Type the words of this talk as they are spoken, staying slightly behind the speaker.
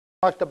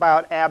Talked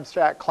about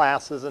abstract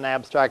classes and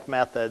abstract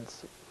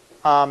methods.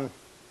 Hold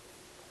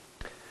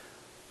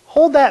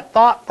that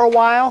thought for a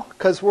while,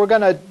 because we're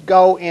going to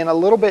go in a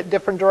little bit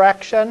different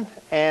direction,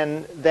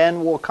 and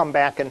then we'll come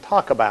back and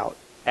talk about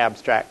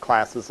abstract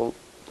classes a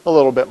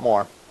little bit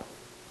more.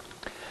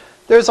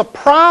 There's a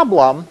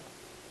problem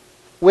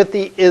with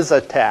the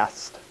ISSA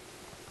test.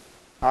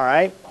 All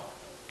right?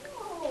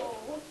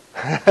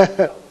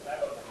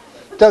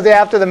 Does it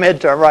after the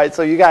midterm, right?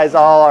 So you guys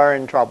all are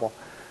in trouble.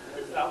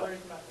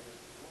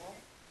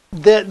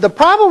 The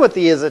problem with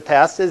the ISSA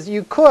test is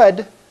you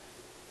could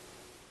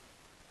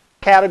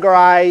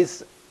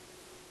categorize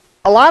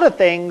a lot of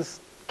things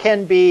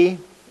can be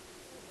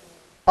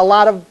a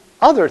lot of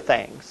other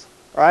things,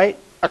 right?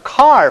 A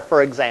car,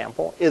 for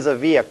example, is a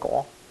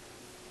vehicle.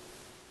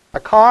 A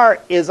car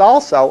is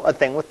also a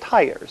thing with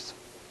tires.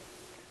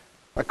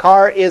 A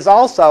car is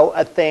also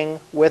a thing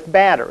with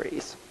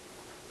batteries.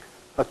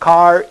 A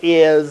car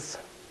is,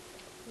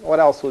 what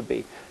else would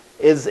be?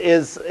 Is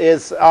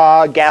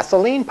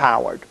gasoline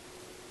powered.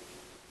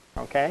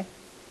 Okay?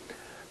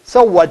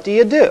 So what do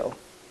you do?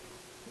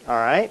 All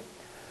right?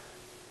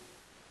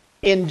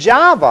 In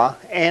Java,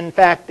 in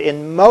fact,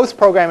 in most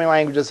programming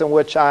languages in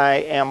which I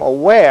am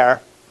aware,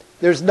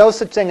 there's no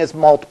such thing as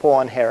multiple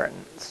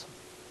inheritance.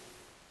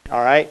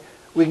 All right?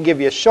 We can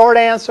give you a short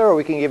answer or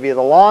we can give you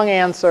the long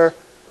answer,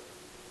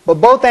 but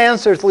both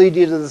answers lead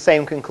you to the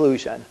same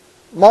conclusion.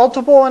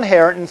 Multiple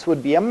inheritance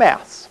would be a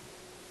mess.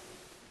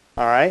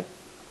 All right?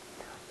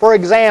 For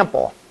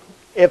example,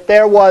 if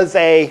there was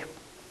a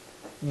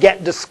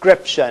get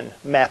description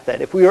method,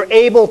 if we were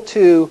able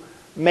to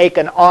make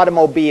an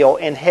automobile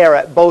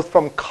inherit both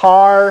from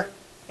car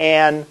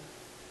and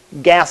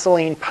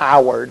gasoline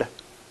powered,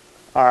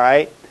 all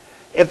right?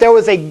 If there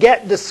was a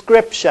get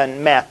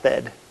description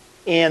method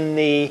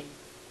in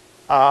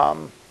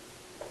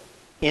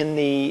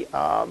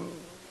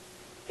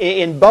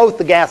both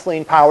the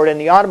gasoline powered and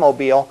the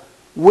automobile,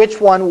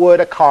 which one would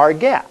a car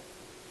get?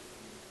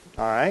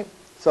 All right?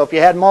 So if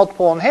you had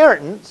multiple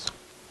inheritance,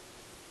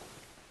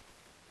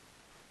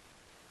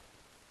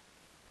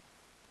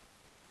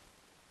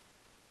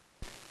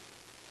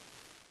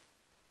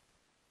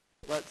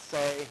 let's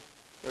say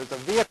there's a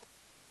vehicle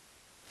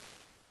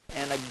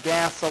and a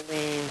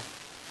gasoline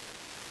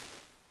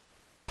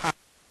powered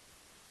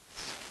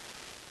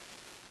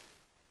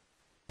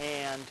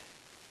and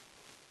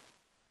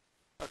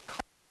a car.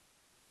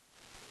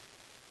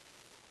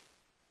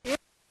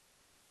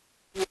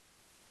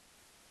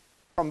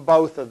 From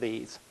both of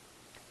these.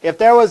 If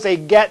there was a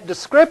get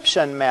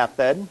description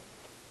method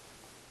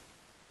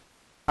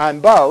on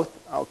both,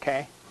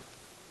 okay,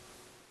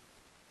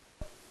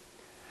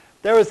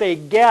 there was a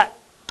get,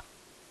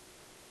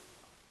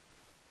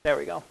 there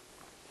we go.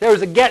 There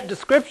was a get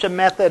description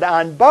method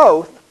on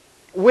both,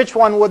 which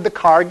one would the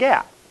car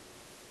get?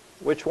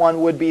 Which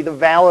one would be the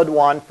valid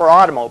one for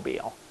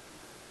automobile?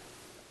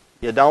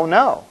 You don't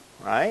know,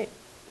 right?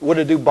 Would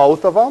it do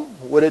both of them?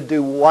 Would it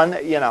do one?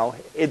 You know,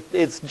 it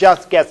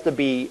just gets to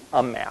be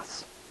a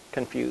mess,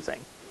 confusing.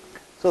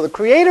 So the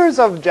creators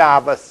of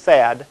Java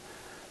said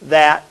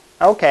that,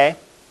 okay,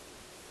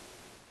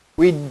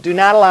 we do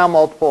not allow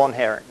multiple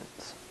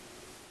inheritance.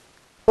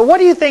 So what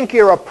do you think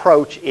your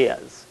approach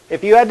is?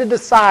 If you had to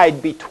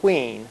decide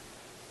between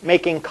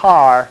making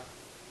car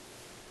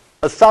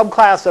a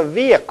subclass of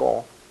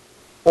vehicle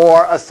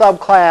or a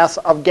subclass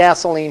of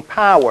gasoline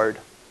powered,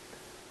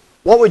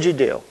 what would you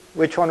do?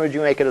 Which one would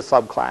you make it a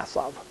subclass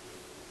of?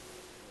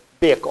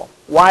 Vehicle.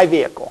 Why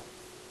vehicle?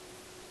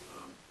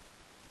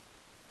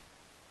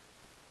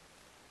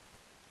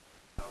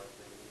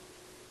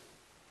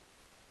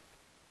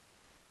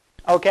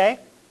 Okay.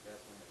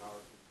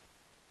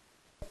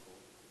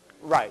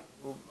 Right.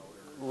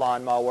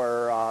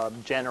 Lawnmower,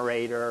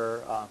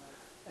 generator,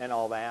 and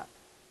all that.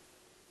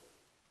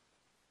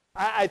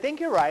 I think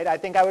you're right. I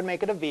think I would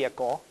make it a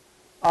vehicle.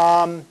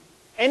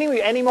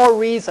 Any more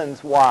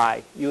reasons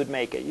why you would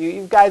make it?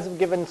 You guys have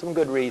given some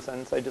good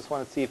reasons. I just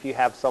want to see if you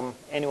have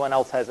anyone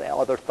else has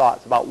other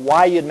thoughts about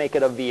why you'd make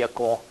it a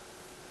vehicle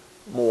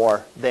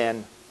more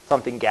than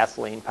something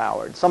gasoline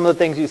powered. Some of the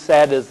things you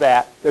said is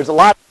that there's a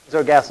lot of things that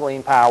are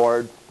gasoline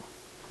powered.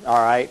 All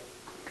right.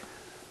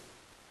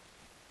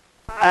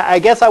 I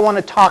guess I want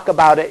to talk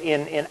about it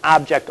in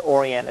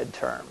object-oriented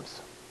terms.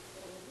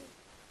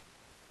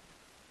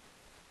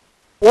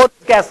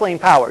 What's gasoline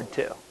powered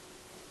to?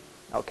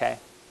 Okay.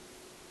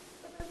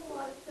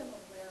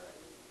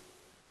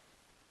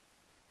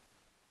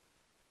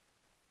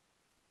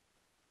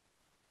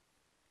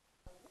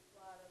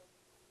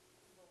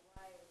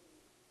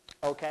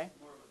 Okay.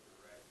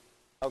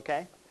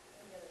 Okay.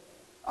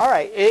 All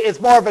right. It's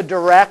more of a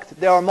direct.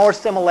 There are more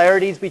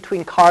similarities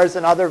between cars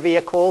and other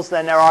vehicles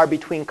than there are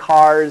between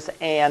cars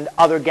and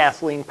other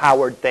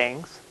gasoline-powered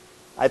things.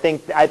 I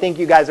think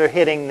you guys are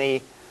hitting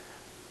the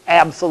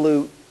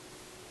absolute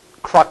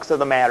crux of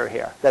the matter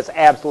here. That's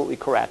absolutely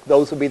correct.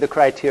 Those would be the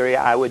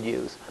criteria I would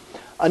use.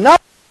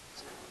 Another,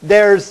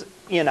 there's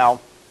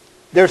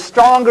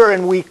stronger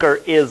and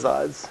weaker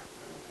ISSAs,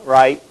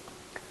 right?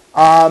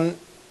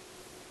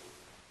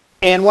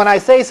 And when I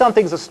say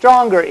something's a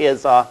stronger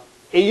ISA,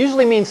 it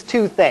usually means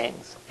two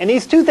things. And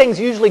these two things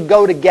usually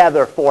go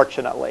together,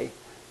 fortunately.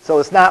 So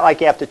it's not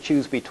like you have to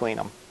choose between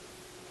them.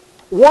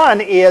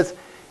 One is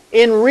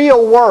in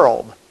real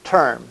world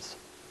terms.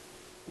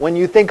 When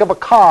you think of a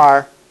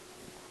car,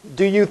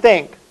 do you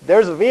think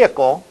there's a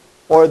vehicle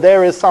or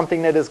there is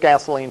something that is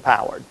gasoline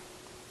powered?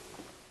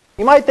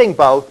 You might think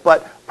both,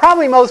 but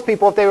probably most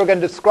people, if they were going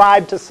to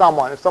describe to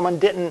someone, if someone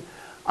didn't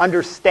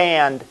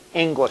understand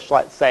English,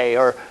 let's say,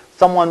 or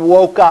someone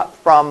woke up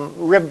from,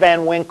 Rip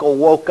Van Winkle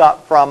woke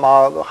up from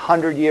a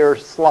 100-year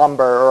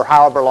slumber or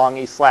however long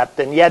he slept,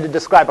 and you had to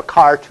describe a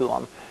car to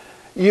him,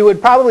 you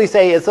would probably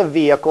say it's a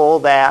vehicle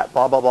that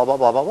blah, blah, blah, blah,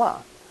 blah, blah,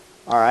 blah.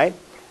 All right?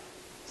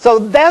 So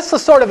that's a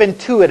sort of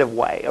intuitive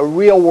way, a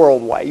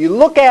real-world way. You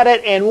look at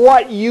it and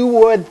what you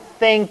would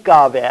think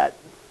of it.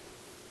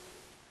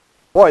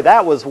 Boy,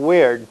 that was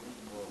weird.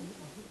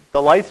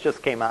 The lights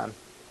just came on.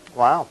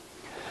 Wow.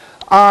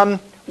 What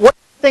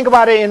you think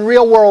about it in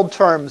real-world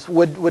terms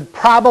would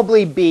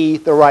probably be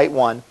the right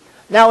one.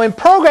 Now, in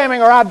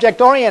programming or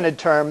object-oriented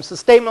terms, the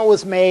statement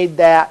was made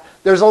that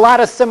there's a lot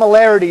of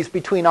similarities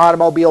between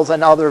automobiles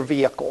and other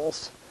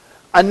vehicles.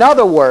 In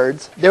other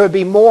words, there would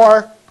be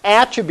more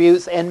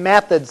attributes and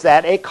methods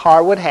that a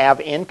car would have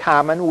in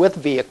common with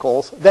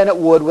vehicles than it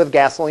would with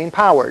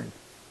gasoline-powered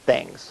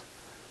things.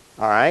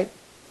 All right?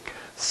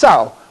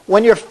 So,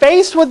 when you're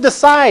faced with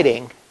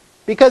deciding,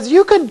 because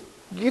you can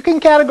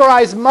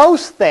categorize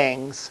most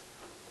things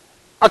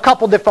a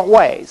couple different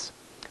ways.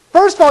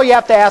 First of all, you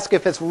have to ask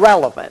if it's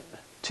relevant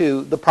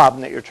to the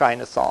problem that you're trying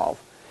to solve.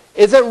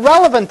 Is it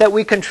relevant that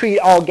we can treat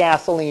all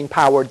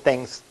gasoline-powered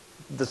things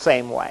the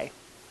same way?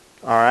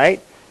 All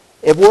right?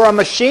 If we're a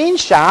machine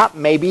shop,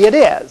 maybe it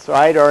is,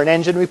 right? Or an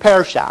engine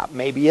repair shop,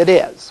 maybe it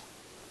is.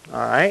 All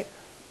right?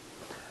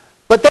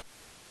 But then,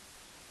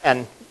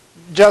 and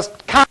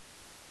just kind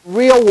of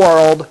real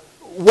world,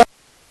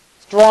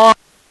 strong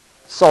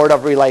sort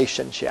of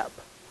relationship.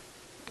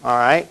 All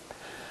right?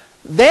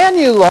 Then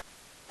you look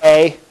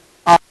at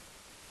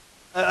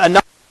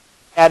another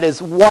that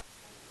is what,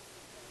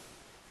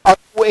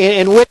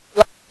 in which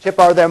relationship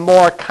are there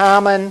more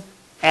common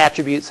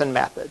attributes and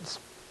methods.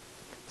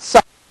 So,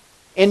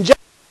 in just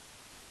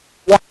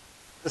one,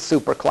 the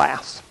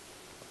superclass.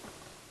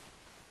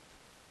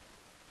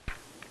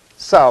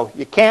 So,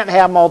 you can't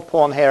have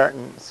multiple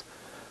inheritance.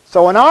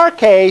 So in our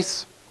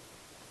case,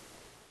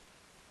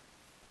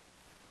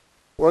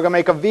 we're going to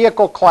make a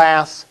vehicle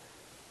class,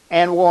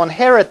 and we'll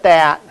inherit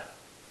that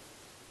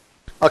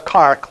a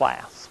car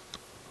class.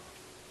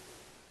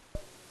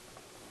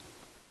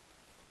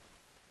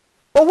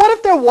 But what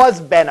if there was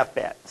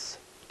benefits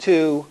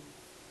to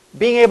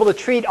being able to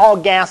treat all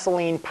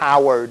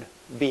gasoline-powered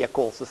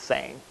vehicles the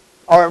same?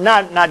 Or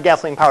not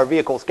gasoline-powered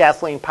vehicles,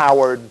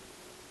 gasoline-powered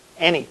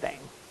anything.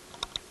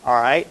 All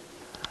right?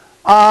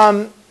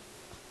 At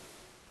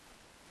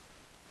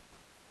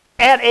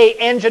an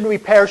engine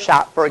repair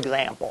shop, for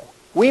example,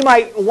 we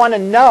might want to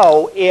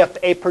know if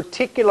a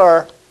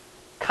particular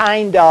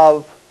kind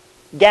of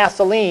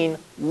gasoline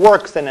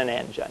works in an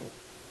engine.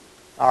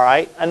 All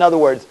right? In other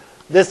words,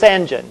 this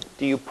engine,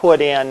 do you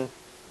put in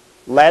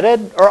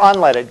leaded or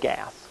unleaded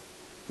gas?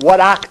 What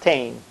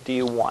octane do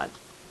you want,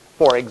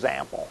 for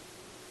example?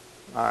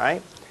 All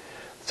right?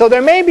 So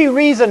there may be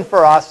reason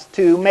for us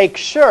to make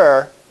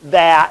sure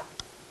that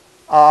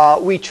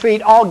we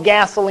treat all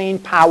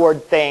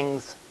gasoline-powered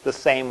things the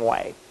same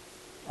way.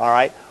 All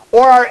right?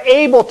 Or are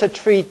able to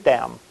treat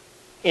them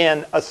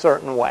in a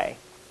certain way.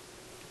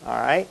 All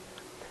right?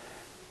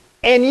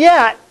 And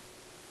yet,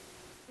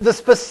 the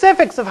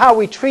specifics of how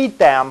we treat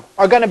them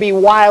are going to be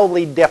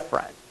wildly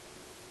different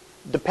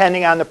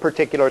depending on the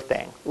particular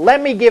thing.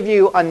 Let me give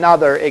you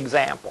another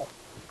example.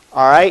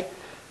 All right?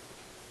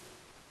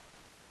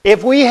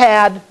 If we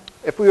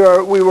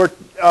were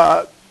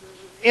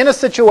in a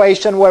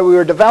situation where we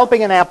were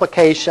developing an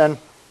application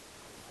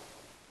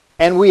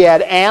and we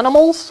had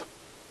animals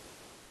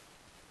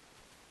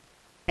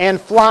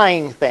and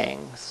flying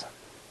things.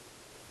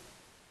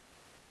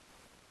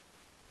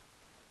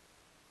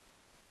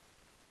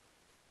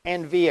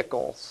 And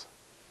vehicles.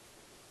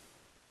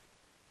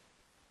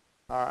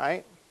 All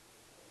right?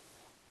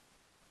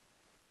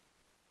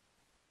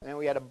 And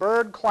we had a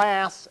bird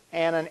class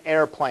and an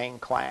airplane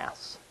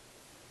class.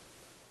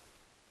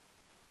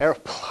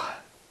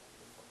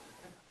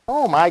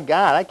 Oh my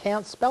God, I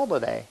can't spell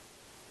today.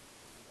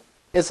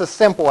 It's a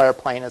simple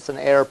airplane. It's an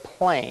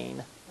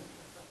airplane.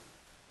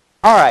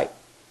 All right.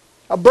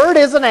 A bird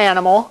is an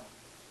animal.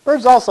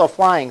 Bird's also a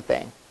flying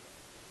thing.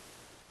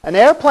 An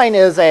airplane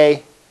is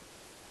a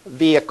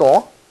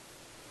vehicle.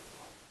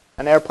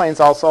 An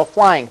airplane's also a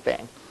flying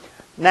thing.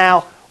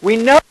 Now, we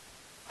know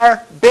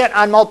our bit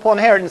on multiple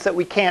inheritance that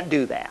we can't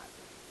do that.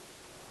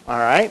 All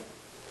right?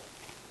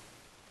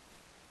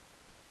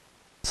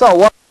 So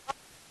what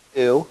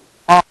we do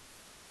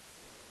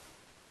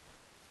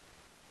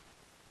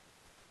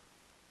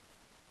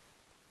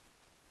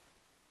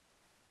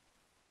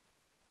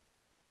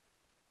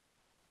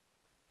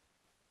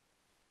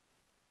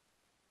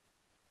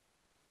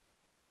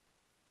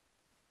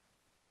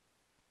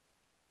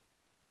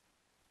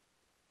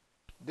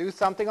do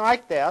something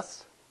like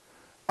this.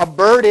 A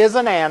bird is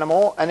an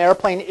animal, an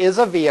airplane is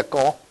a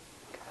vehicle.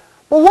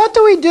 Well, what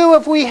do we do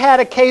if we had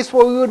a case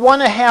where we would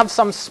want to have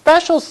some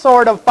special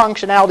sort of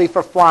functionality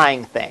for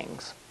flying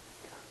things?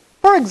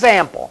 For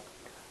example,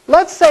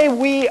 let's say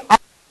we are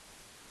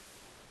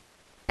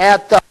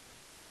at the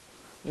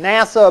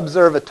NASA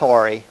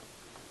observatory,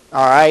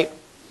 all right,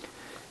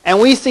 and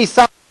we see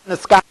something in the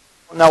sky,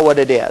 we don't know what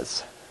it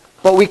is.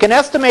 But we can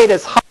estimate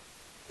its height,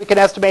 we can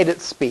estimate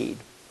its speed.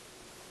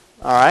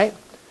 All right?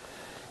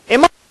 It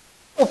might be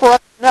helpful for us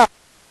to know.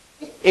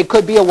 It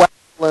could be a weather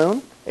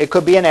balloon, it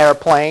could be an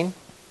airplane,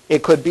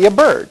 it could be a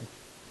bird.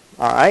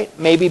 All right?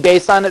 Maybe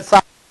based on its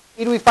size and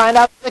speed, we find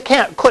out that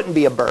it couldn't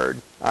be a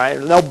bird. All right?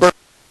 There's no bird.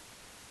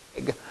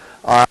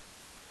 All right?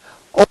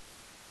 Or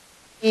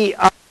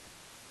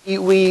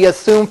we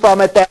assume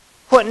from it that it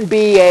couldn't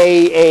be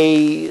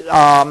a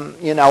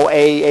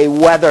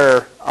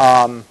weather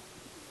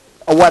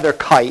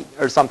kite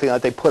or something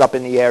that they put up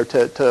in the air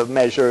to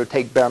measure,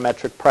 take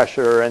barometric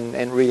pressure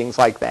and readings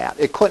like that.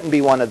 It couldn't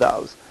be one of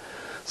those.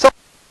 So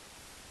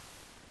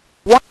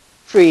we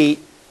treat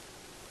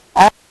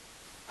all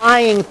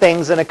flying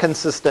things in a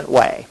consistent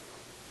way.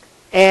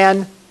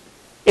 And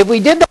if we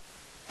did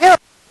that,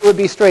 it would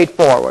be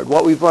straightforward.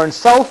 What we've learned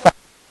so far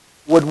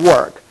would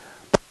work.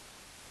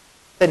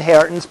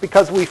 Inheritance,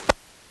 because the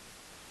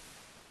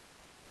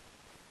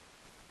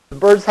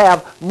birds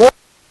have more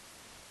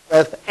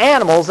with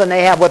animals than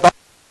they have with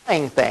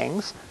flying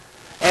things.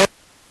 And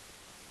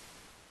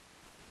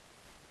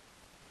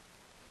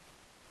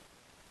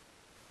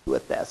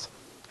with this.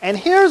 And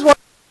here's where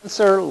the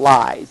answer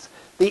lies.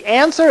 The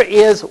answer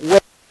is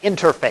with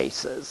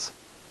interfaces.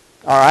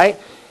 All right?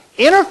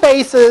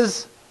 Interface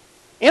is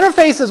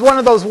one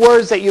of those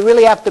words that you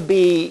really have to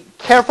be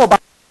careful about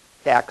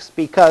text,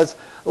 because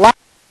a lot of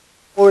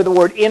people with the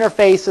word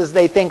interfaces,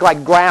 they think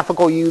like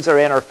graphical user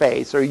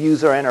interface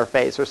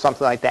or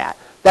something like that.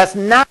 That's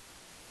not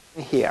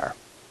here.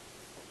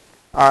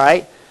 All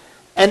right?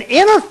 An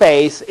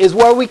interface is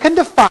where we can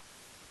define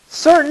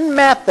certain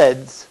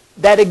methods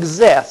that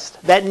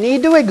exist, that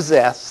need to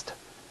exist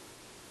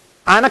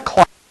on a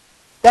class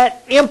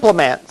that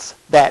implements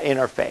that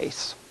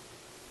interface.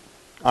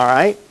 All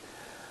right?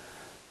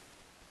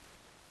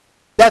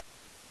 That's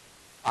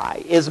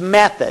is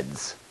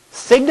methods,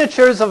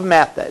 signatures of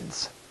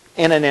methods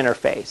in an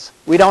interface.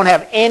 We don't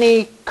have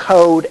any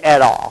code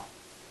at all.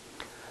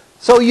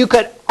 So you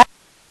could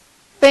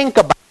think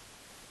about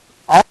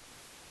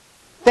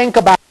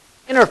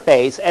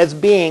interface as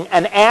being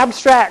an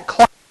abstract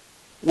class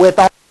with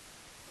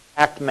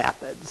abstract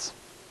methods.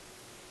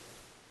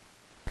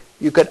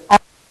 You could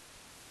that.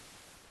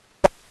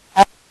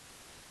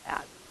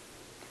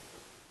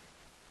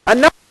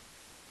 Another,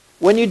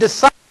 when you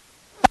decide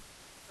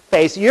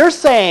interface, you're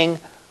saying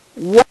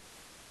what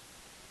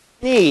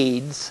it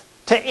needs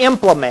to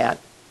implement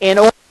in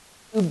order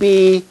to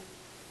be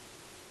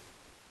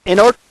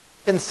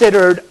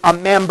considered a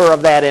member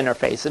of that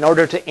interface, in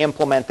order to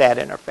implement that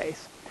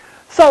interface.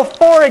 So,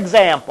 for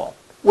example,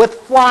 with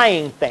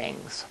flying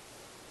things,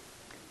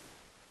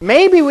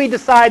 maybe we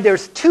decide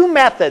there's two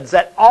methods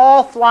that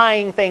all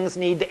flying things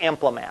need to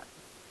implement.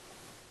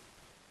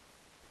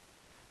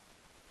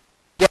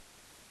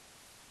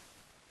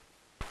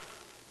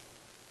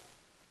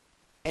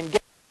 And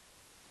get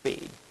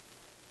speed.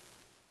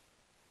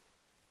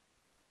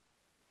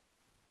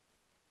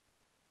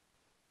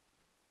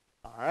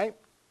 All right?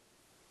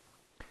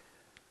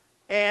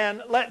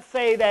 And let's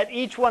say that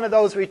each one of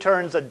those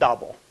returns a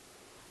double.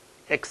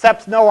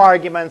 Accepts no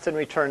arguments and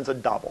returns a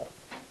double.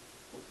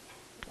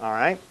 All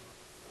right?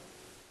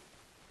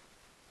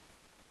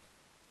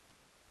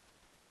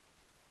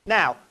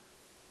 Now,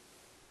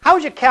 how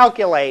would you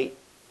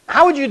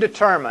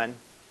determine,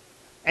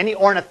 any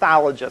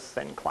ornithologists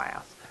in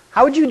class,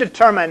 how would you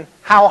determine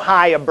how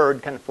high a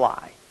bird can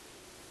fly?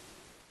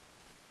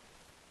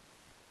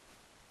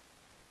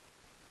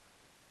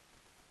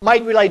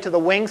 Might relate to the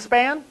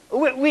wingspan.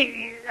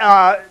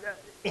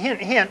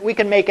 Hint, we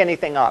can make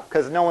anything up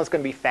because no one's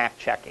going to be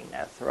fact-checking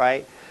this,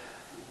 right?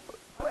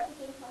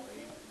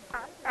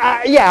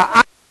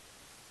 Yeah.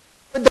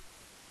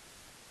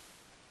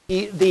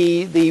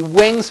 The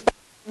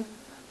wingspan,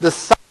 the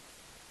size,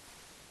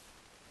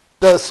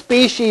 the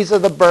species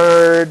of the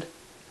bird,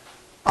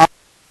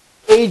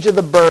 age of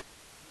the bird,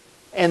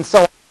 and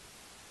so on,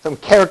 some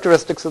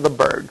characteristics of the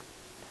bird.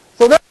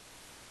 So that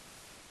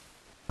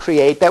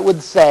create that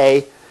would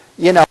say,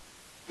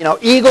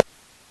 eagles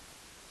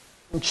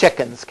and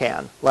chickens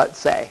can, let's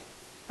say.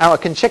 Now,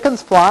 can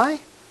chickens fly?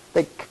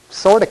 They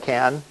sort of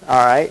can,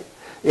 all right?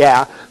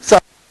 Yeah. So,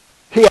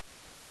 yeah,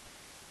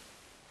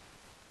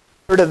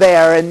 to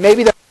there, and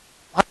maybe they're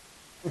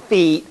 100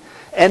 feet,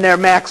 and their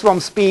maximum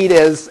speed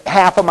is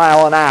half a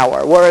mile an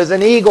hour, whereas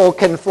an eagle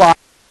can fly,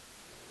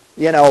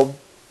 a mile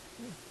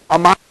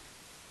an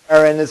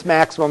hour, and its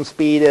maximum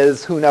speed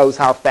is who knows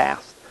how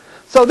fast.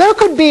 So there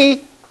could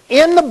be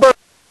in the bird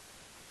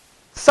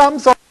some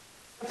sort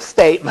of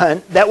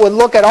statement that would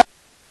look at all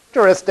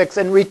characteristics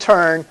and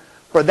return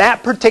for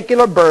that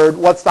particular bird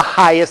what's the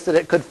highest that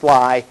it could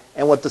fly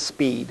and what the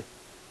speed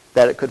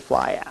that it could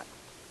fly at.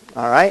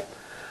 All right?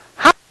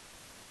 How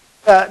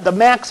the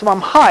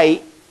maximum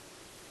height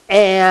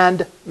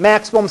and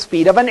maximum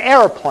speed of an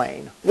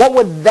airplane? What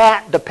would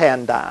that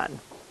depend on?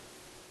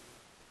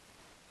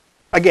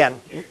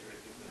 Again,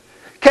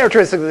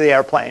 characteristics of the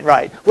airplane,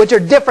 right, which are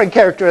different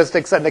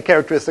characteristics than the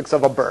characteristics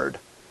of a bird.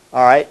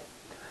 All right?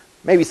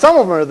 Maybe some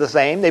of them are the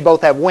same. They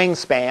both have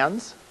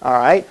wingspans. All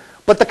right?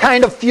 But the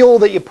kind of fuel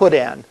that you put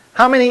in,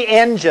 how many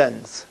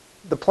engines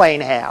the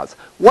plane has,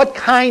 what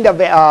kind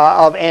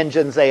of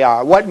engines they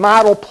are, what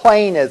model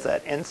plane is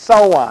it, and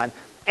so on.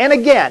 And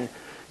again,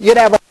 you'd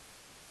have a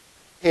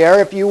here,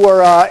 if you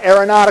were an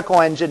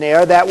aeronautical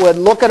engineer, that would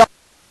look at all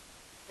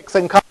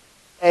and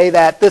say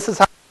that this is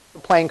how the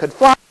plane could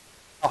fly,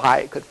 how high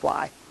it could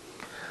fly.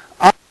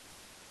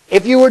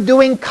 If you were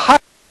doing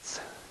kites,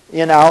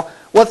 you know,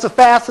 what's the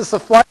fastest a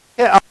flight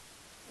can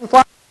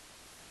fly?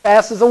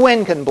 Fast as a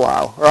wind can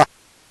blow, right?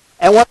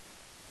 And what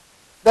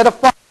that a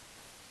flight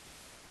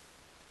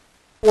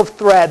of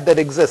thread that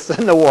exists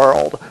in the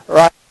world,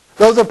 right?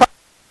 Those are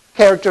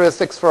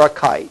characteristics for a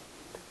kite,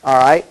 all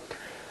right?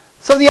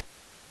 So the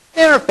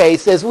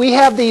interface is we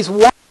have these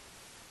one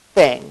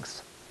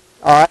things,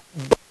 all right?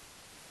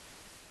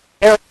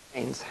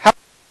 Airplanes,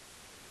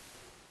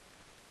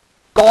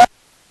 golf,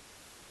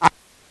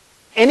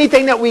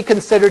 anything that we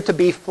consider to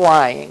be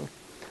flying,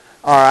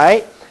 all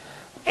right?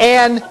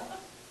 And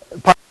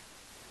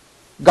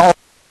golf,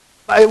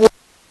 but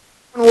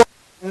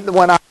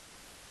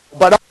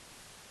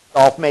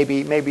golf,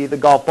 maybe the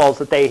golf balls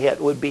that they hit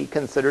would be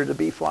considered to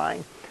be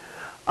flying.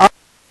 But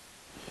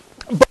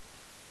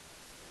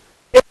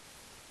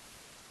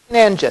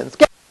engines.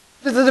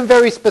 This isn't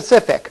very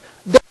specific.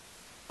 The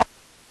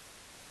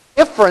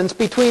difference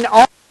between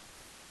all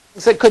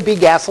things that could be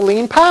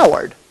gasoline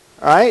powered.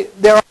 All right,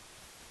 there are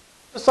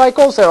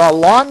motorcycles, there are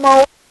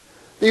lawnmowers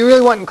that you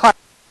really wouldn't climb.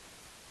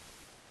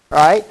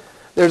 Right?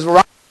 There's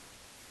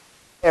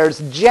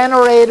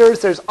generators.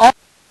 There's all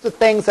sorts of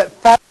things that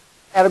fall in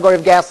the category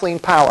of gasoline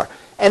power,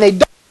 and they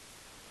don't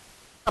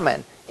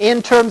common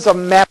in terms of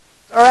methods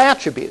or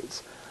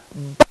attributes,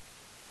 but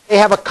they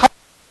have a couple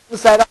of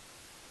things that are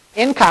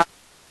in common.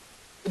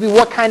 Maybe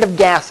what kind of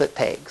gas it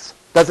takes.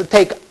 Does it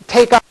take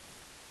up?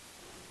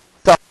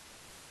 So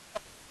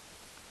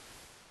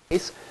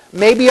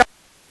maybe it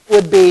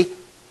would be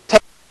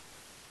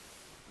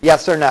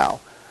yes or no.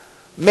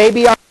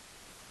 Maybe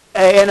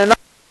in another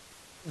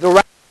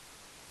direction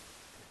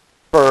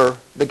for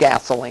the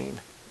gasoline,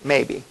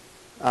 maybe.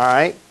 All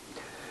right,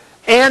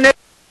 and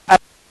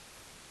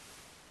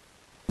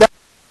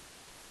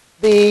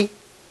the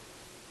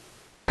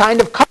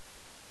kind of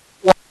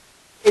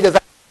does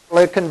that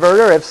lead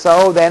converter? If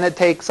so, then it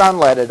takes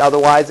unleaded.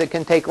 Otherwise, it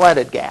can take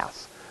leaded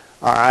gas.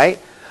 All right,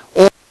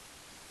 or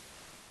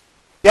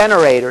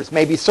generators.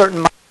 Maybe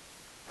certain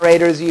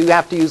generators you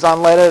have to use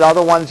unleaded.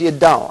 Other ones you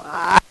don't.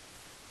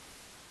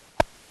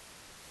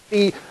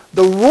 The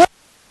rule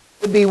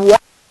would be one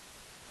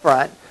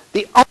different.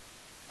 The only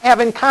thing they have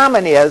in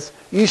common is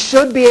you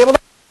should be able to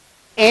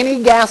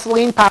any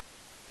gasoline powered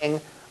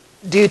thing.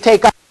 Do you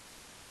take up?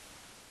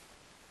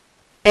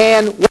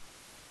 And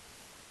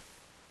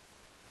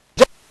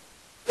just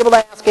be able to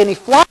ask any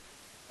flying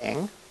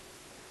thing,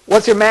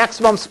 what's your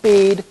maximum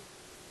speed?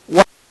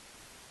 What's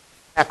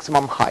your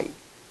maximum height?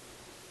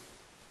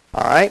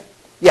 All right?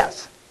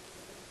 Yes.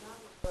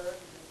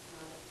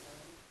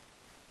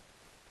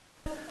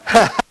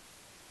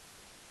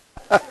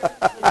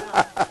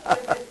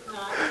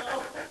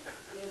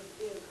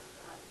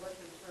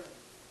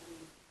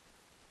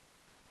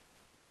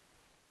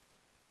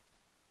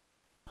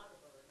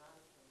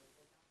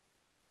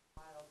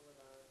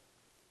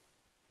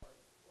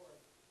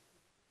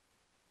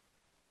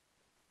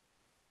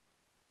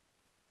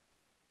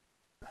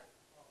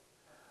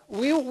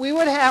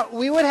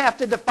 We would have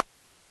to define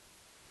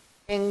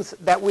things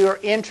that we were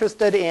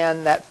interested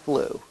in that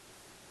flew.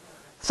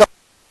 So,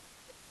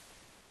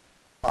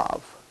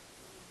 all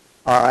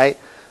right.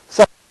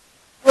 So,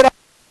 we would have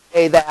to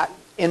say that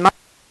in my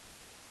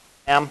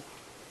diagram,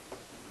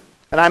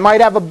 and I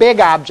might have a big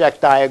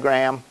object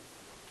diagram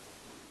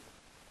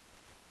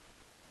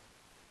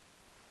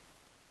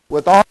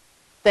with all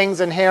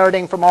things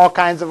inheriting from all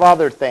kinds of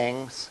other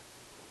things.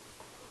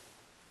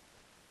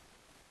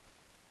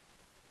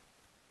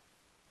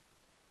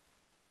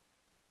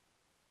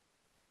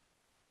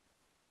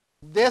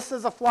 This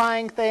is a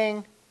flying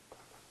thing,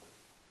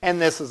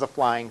 and this is a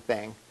flying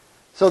thing.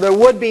 So there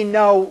would be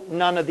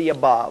none of the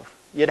above.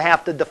 You'd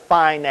have to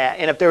define that.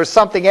 And if there was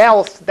something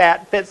else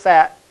that fits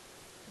that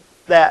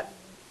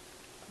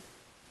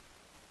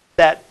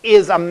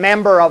is a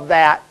member of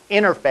that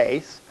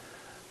interface,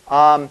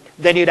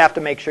 then you'd have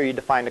to make sure you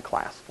define a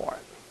class for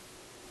it.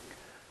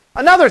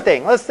 Another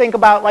thing, let's think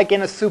about like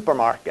in a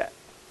supermarket,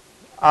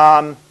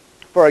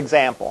 for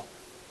example.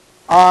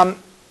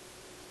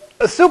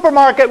 A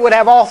supermarket would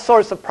have all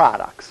sorts of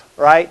products,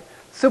 right?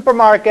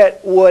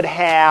 Supermarket would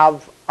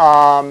have,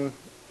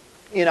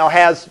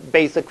 has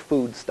basic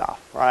food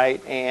stuff, right?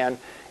 And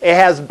It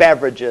has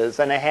beverages,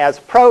 and it has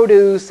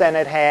produce, and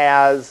it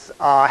has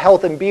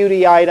health and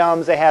beauty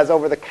items. It has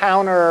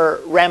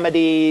over-the-counter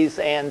remedies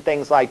and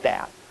things like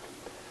that.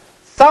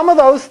 Some of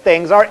those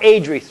things are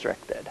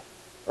age-restricted,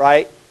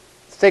 right?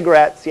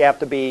 Cigarettes, you have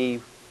to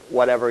be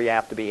whatever, you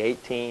have to be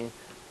 18.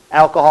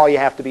 Alcohol, you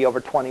have to be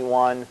over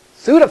 21.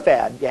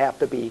 Sudafed, you have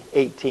to be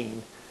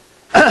 18.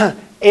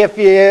 If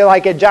you're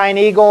like a Giant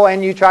Eagle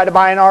and you try to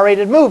buy an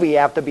R-rated movie, you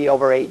have to be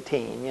over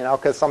 18,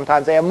 because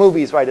sometimes they have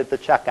movies right at the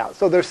checkout.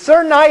 So there's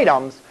certain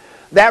items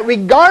that,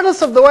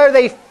 regardless of where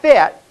they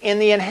fit in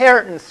the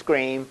inheritance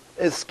scheme,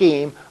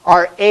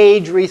 are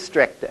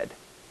age-restricted.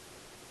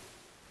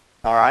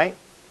 All right?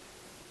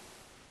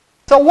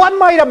 So what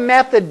might a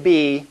method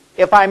be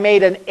if I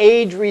made an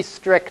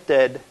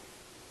age-restricted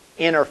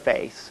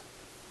interface?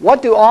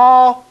 What do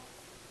all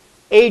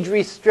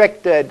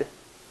age-restricted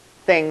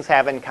things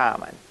have in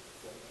common?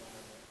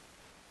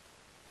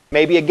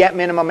 Maybe a get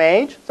minimum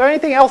age? Is there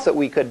anything else that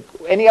we could,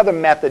 any other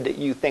method that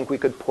you think we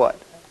could put?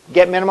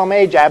 Get minimum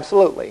age?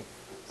 Absolutely.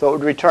 So it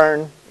would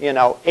return,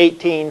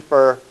 18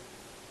 for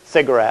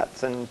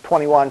cigarettes and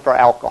 21 for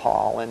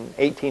alcohol and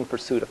 18 for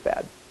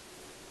Sudafed.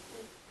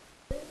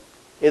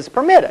 Is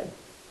permitted.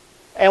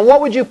 And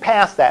what would you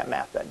pass that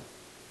method?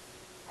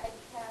 I'd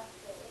pass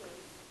the age.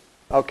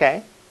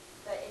 Okay.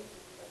 The age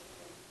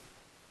restriction.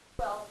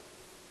 Well,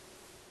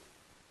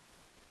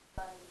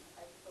 I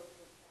suppose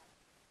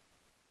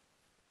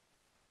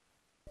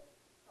it's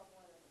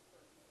someone at a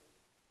certain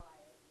age buy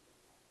it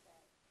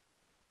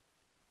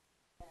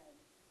and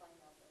find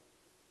out that it's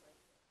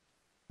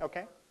restricted.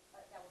 Okay.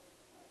 That would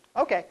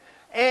be Okay.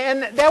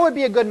 And that would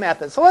be a good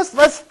method. So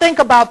let's think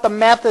about the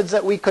methods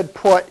that we could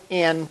put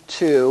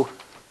into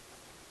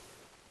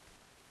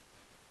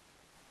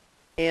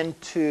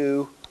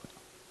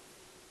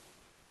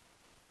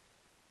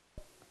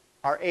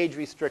our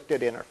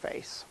age-restricted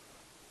interface.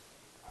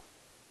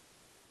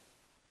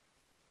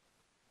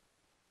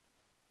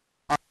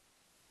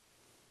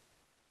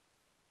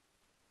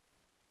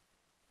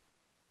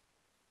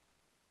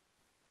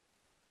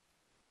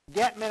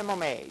 Get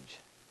minimum age.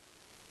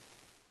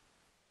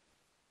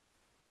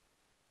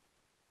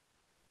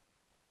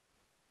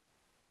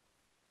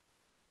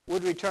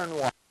 Would return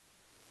what?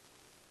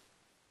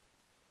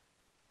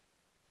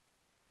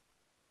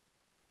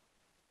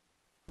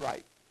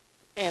 Right.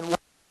 And what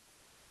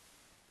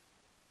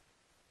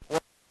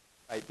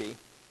might be?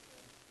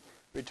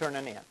 Return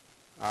an int.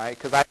 All right,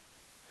 because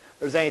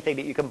there's anything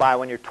that you can buy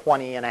when you're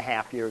 20 and a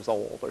half years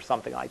old or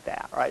something like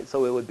that, right?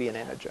 So it would be an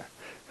integer.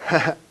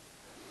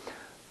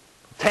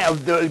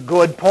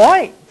 Good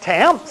point.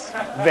 Temps.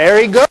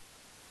 Very good.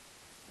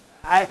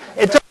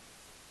 It took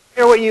to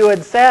hear what you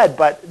had said,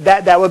 but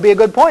that would be a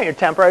good point, your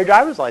temporary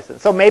driver's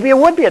license. So maybe it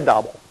would be a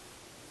double.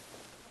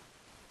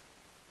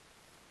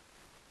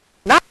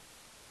 Not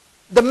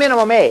the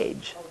minimum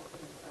age.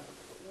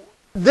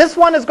 This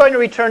one is going to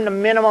return the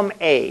minimum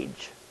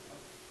age.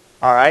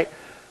 All right?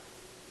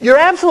 You're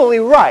absolutely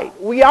right.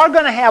 We are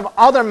going to have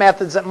other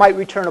methods that might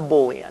return a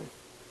Boolean.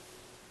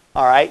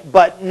 All right?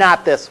 But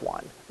not this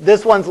one.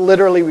 This one's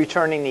literally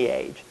returning the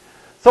age.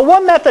 So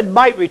one method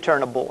might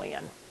return a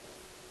Boolean.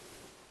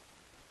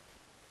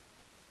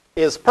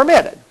 Is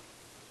permitted.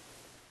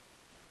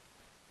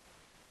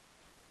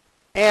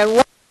 And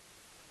what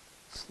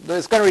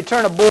is going to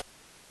return a Boolean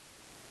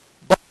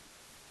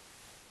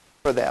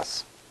for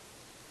this?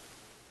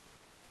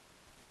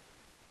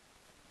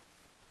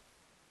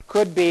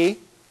 Could be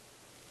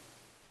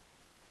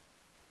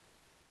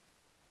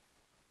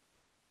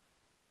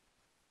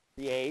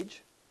the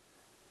age.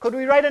 Could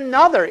we write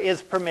another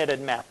is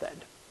permitted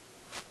method?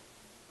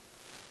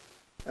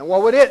 And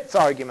what would its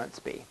arguments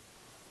be?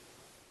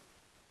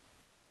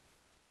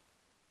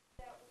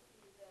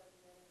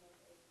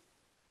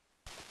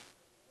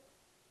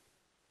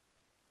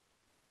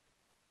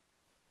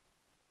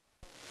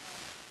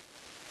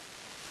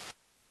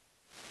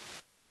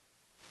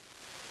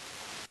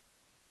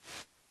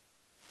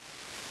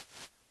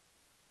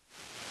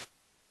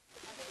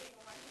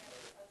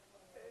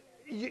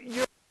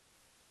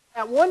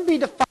 That wouldn't be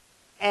defined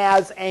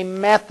as a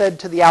method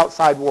to the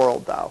outside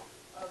world, though.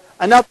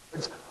 In other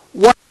words,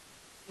 what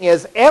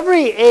is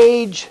every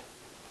age,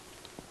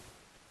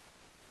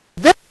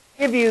 this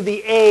will give you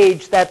the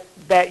age that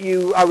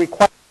you are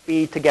required to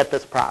be to get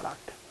this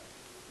product.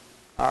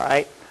 All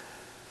right?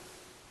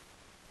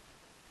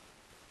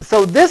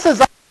 So this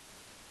is,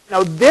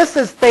 this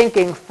is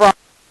thinking from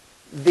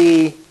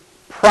the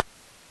product.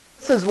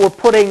 This is we're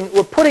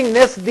putting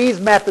these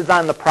methods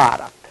on the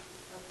product.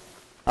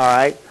 All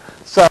right?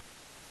 So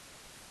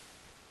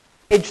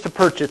age to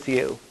purchase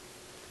you,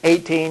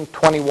 18,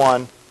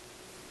 21,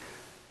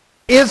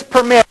 is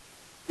permitted.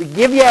 We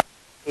give you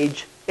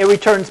age, it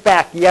returns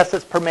back, yes,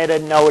 it's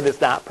permitted, no, it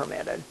is not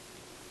permitted.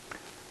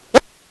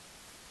 What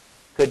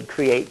could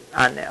create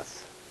on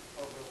this?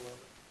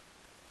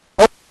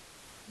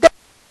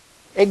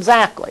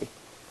 Exactly.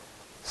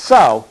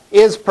 So,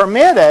 is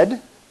permitted,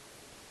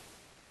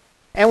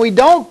 and we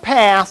don't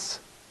pass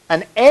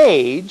an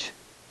age,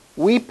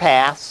 we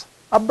pass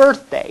a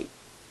birth date.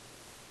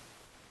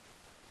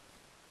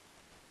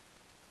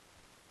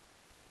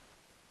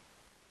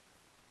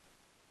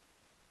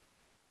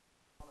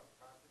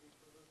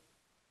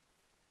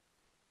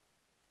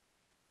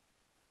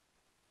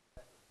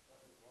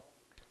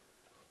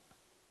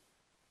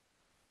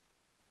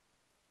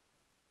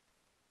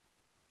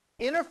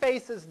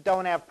 Interfaces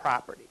don't have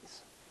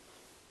properties.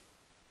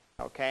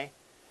 Okay?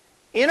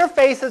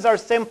 Interfaces are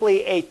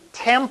simply a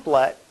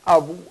template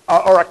of,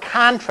 or a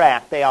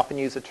contract, they often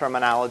use the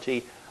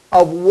terminology,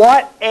 of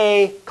what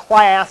a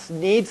class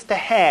needs to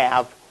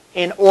have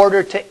in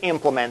order to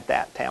implement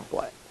that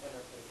template.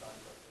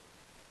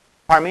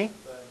 Pardon me?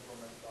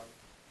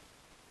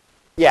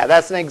 Yeah,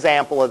 that's an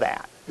example of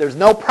that. There's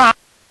no problem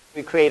if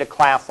we create a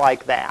class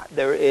like that.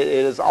 It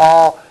is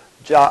all,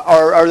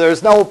 or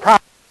there's no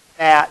problem with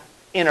that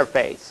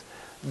interface.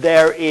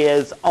 There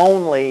is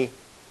only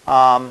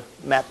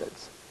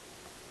methods.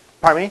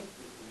 Pardon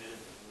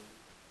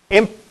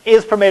me?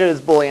 Is permitted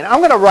as Boolean. I'm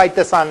going to write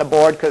this on the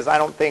board because I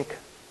don't think.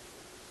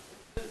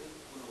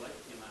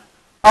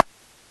 Oh, let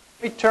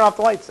me turn off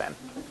the lights then.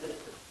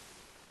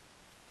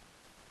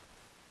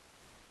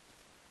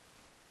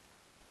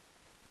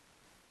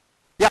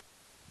 Yeah.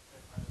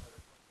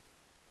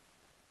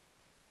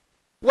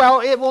 Well,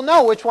 it will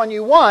know which one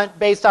you want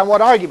based on what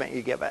argument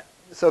you give it.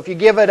 So if you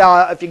give it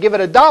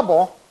a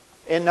double,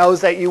 it knows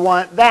that you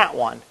want that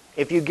one.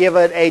 If you give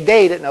it a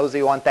date, it knows that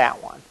you want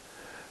that one.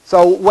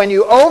 So when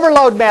you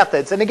overload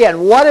methods, and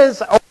again, what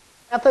is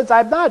methods?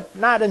 I'm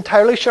not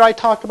entirely sure I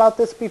talked about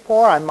this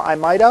before. I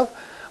might have.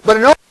 But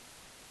an overload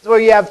is where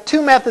you have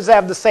two methods that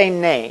have the same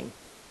name.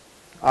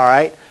 All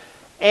right?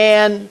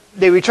 And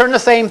they return the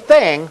same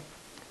thing.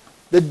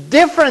 The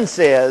difference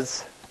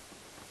is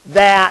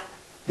that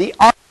the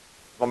arguments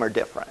of them are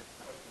different.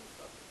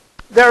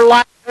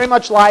 They're very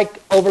much like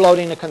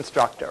overloading a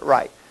constructor.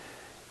 Right.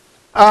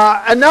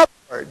 In other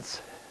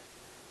words,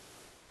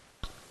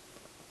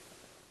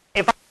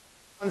 if I know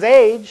someone's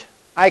age,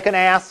 I can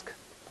ask,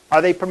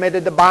 are they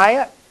permitted to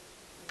buy it?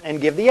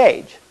 And give the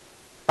age.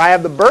 If I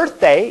have the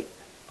birth date,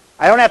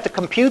 I don't have to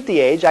compute the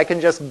age. I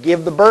can just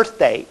give the birth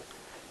date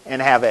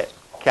and have it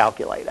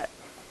calculate it.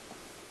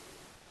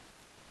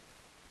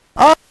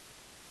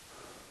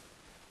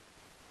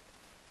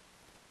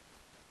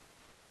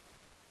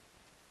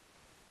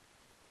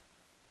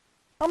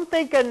 I'm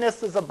thinking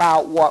this is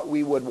about what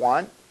we would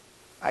want.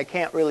 I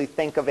can't really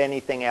think of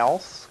anything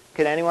else.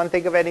 Can anyone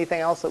think of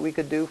anything else that we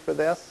could do for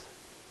this?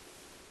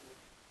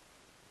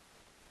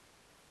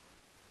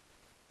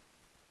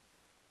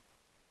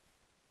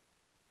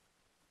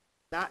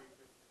 Not.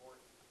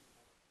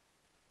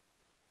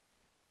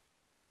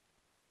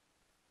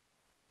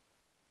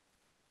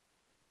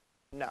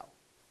 No.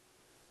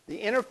 The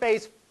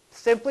interface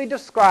simply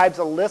describes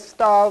a list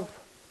of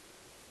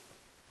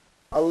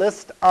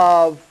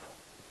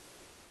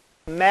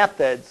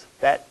methods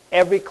that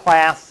every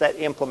class that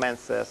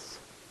implements this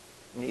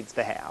needs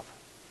to have.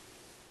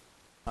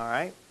 All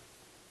right?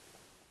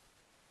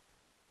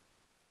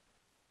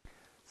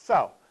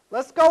 So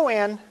let's go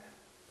in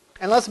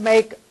and let's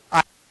make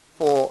a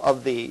handful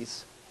of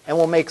these, and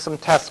we'll make some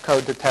test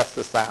code to test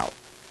this out.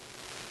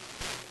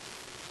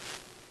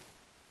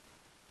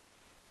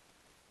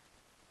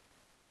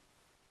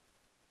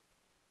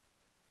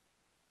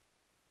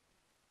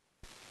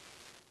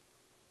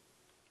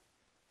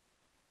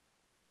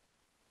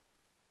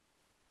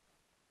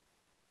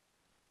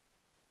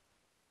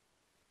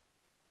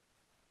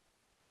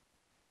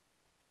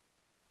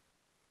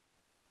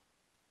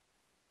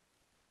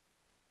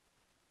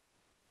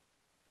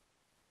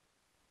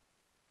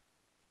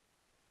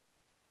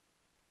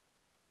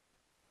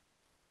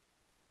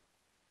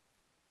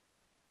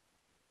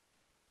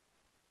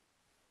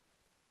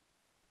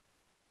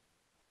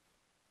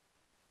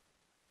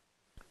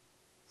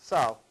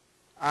 So,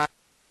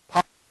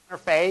 public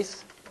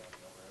interface.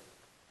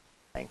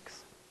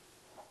 Thanks.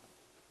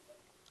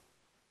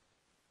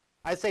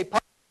 I say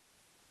public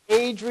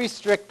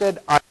age-restricted.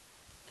 There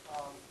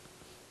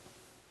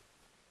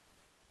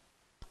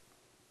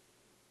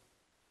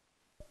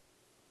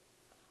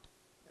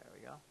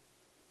we go.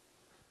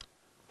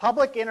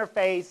 Public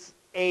interface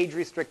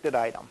age-restricted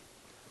item.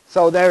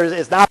 So there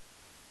is not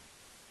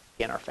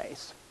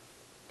interface.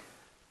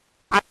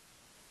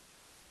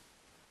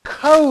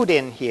 Code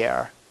in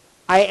here.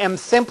 I am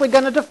simply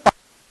going to define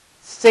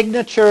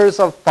signatures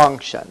of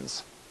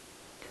functions.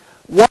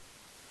 What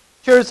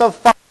signatures of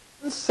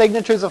functions?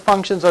 Signatures of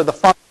functions are the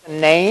function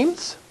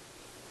names.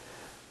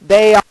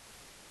 They are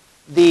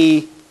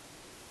the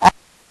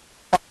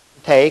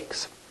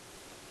takes,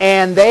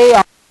 and they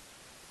are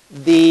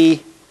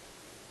the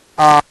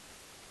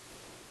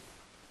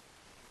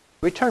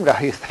return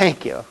value.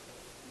 Thank you.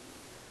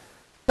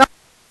 Now,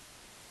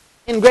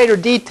 in greater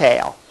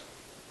detail.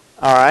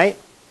 All right.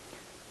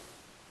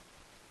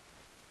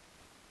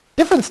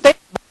 Different states,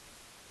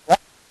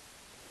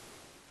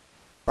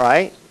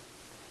 right?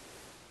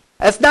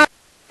 That's not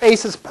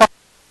faces put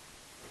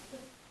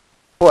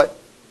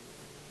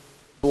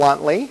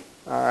bluntly,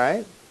 all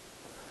right?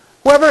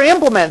 Whoever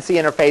implements the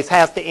interface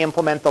has to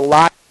implement the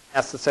logic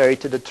necessary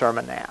to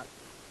determine that.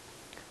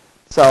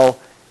 So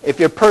if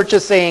you're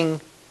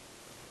purchasing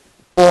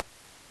for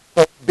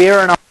beer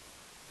and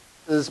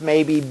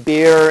maybe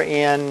beer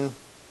in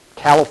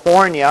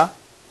California,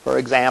 for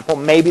example,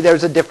 maybe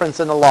there's a difference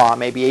in the law.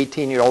 Maybe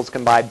 18-year-olds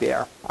can buy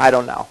beer. I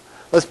don't know.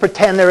 Let's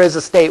pretend there is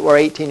a state where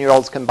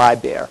 18-year-olds can buy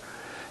beer.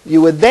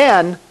 You would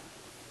then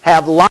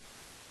have line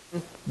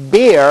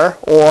beer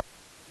or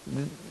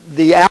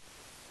the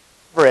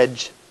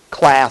average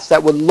class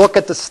that would look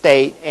at the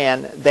state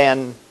and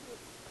then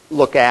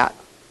look at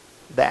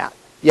that.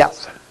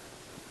 Yes?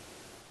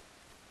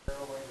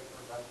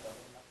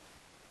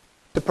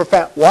 To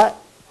prevent what?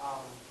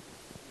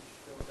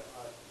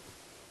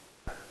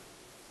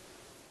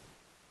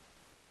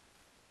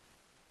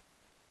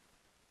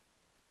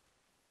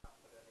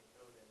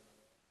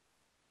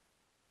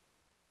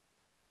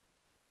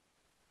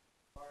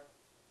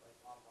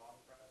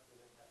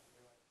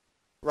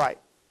 Right.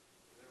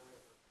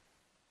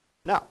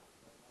 No.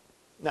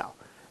 No.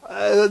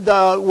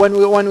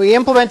 When we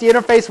implement the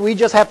interface, we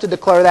just have to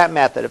declare that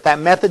method. If that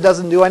method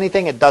doesn't do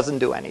anything, it doesn't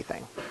do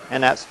anything.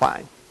 And that's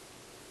fine.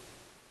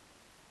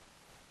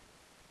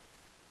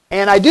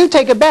 And I do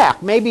take it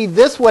back. Maybe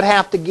this would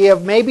have to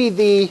give,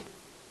 I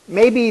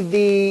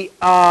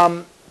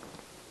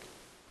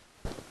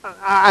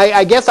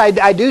guess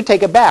I do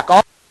take it back.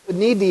 Also, we would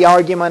need the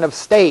argument of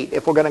state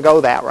if we're going to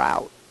go that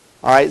route.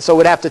 All right, so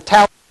we'd have to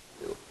tell,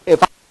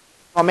 if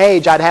I'm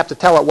age, I'd have to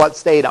tell it what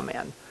state I'm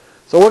in.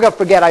 So we're going to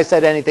forget I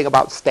said anything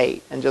about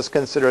state and just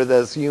consider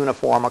this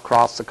uniform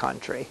across the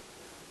country.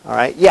 All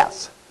right,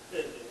 yes?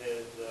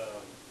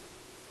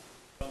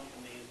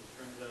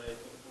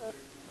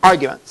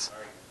 Arguments.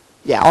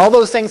 Yeah, all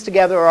those things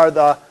together are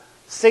the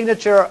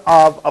signature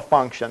of a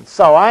function.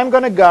 So I'm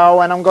going to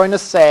go and I'm going to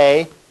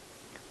say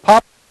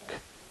public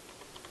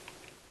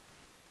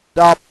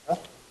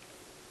double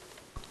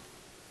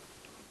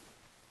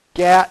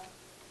get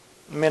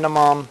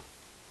minimum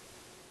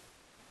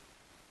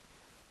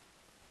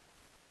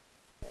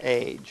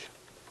age.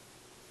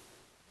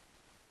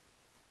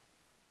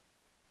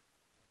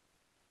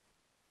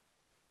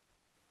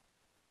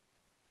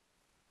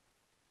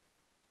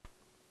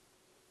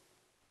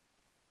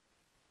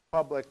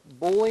 Public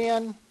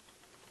Boolean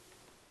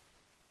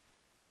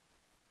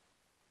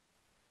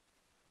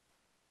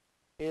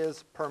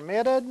is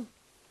permitted.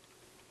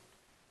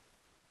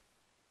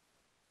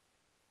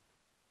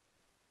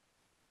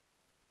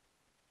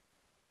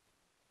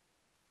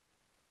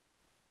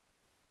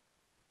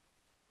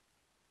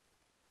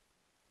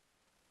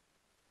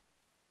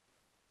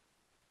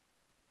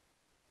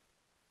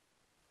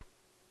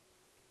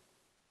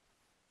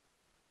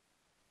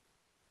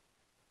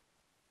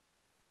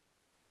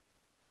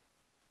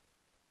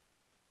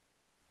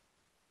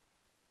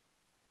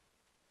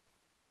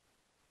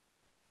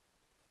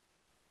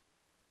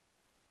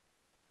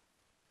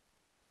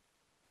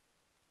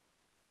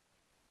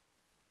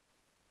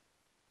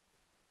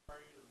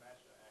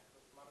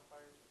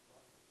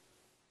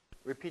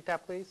 Repeat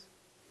that, please.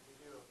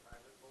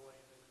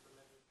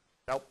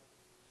 Nope.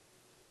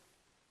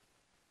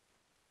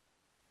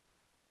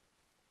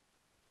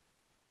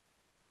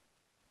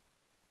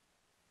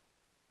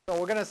 So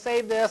we're going to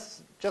save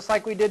this just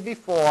like we did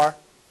before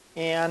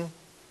in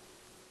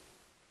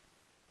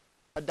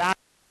a document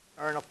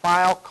or in a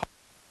file called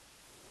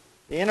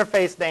the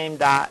interface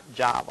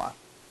name.java.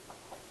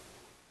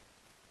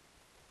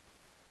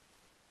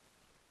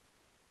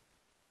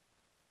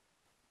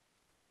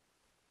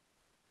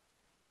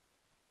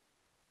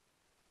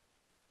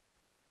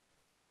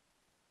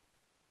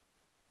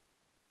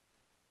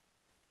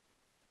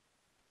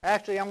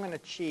 Actually, I'm going to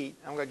cheat.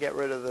 I'm going to get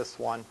rid of this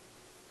one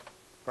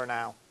for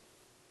now.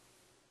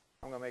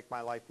 I'm going to make my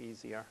life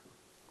easier.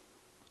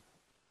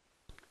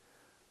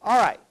 All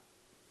right.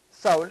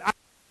 So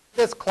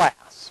this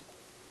class.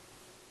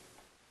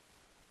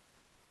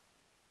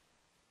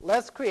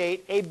 Let's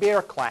create a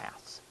beer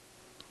class.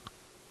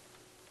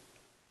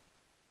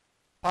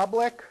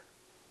 Public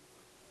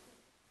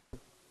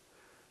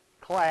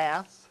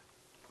class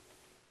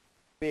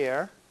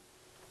beer.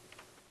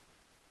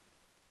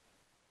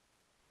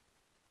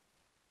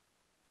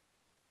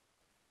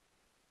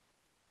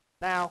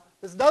 Now,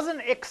 this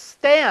doesn't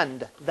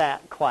extend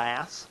that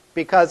class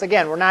because,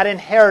 again, we're not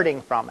inheriting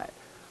from it.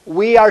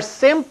 We are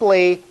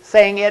simply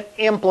saying it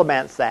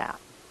implements that.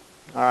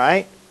 All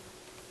right?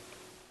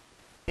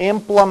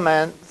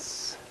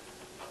 Implements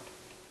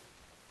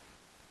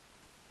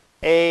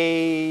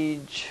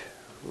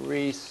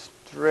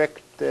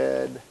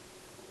age-restricted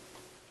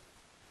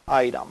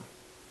item.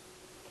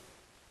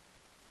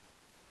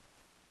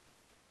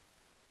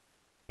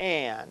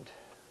 And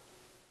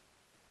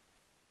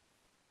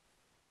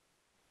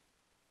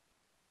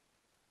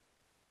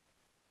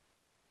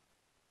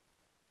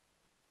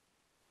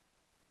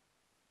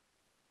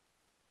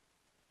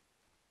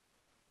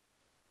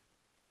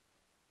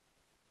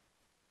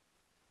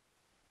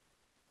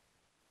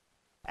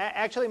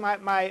actually,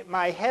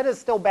 my head is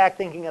still back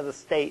thinking of the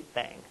state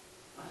thing.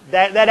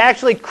 That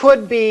actually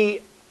could be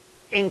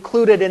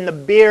included in the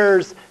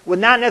beers, would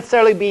not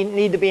necessarily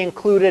need to be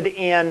included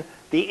in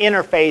the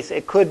interface.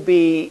 It could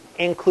be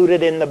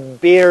included in the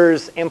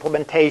beers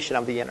implementation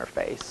of the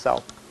interface.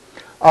 So,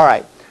 all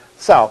right.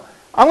 So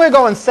I'm going to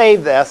go and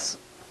save this.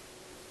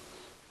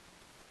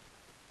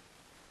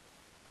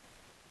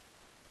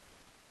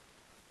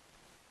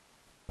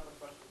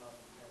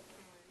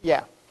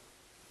 Yeah.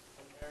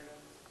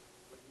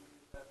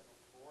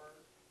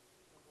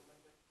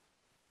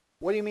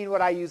 What do you mean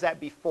would I use that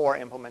before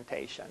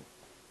implementation?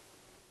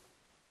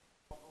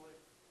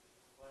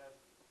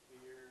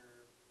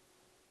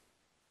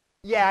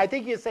 Yeah, I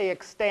think you say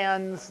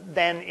extends,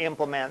 then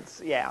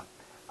implements, yeah.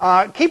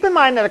 Keep in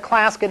mind that a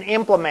class can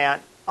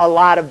implement a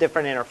lot of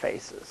different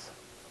interfaces.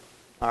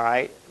 All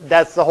right?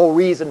 That's the whole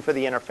reason for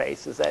the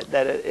interface, is that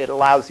it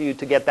allows you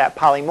to get that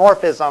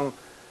polymorphism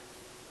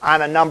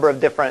on a number of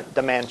different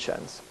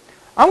dimensions.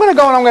 I'm going to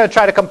go and I'm going to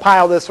try to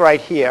compile this right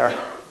here,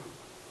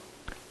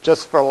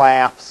 just for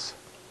laughs.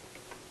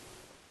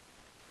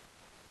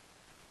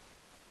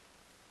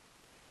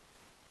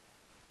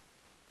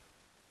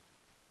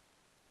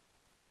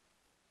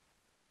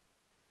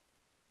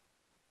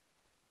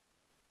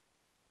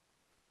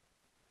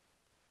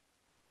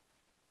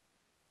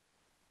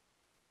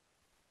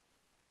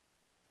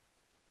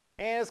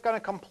 And it's going to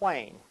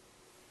complain.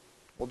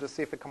 We'll just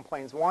see if it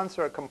complains once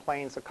or it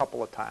complains a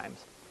couple of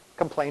times.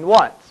 Complain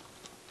once.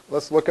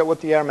 Let's look at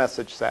what the error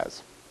message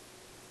says.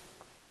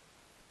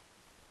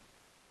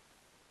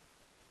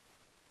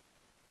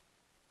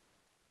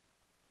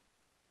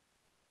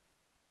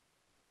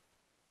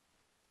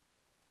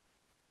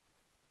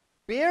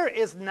 Beer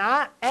is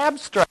not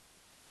abstract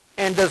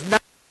and does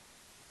not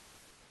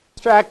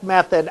abstract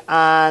method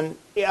on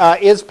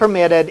is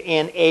permitted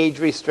in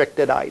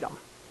age-restricted item.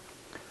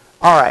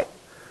 All right.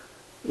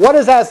 What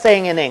is that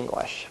saying in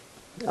English?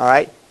 All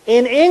right.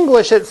 In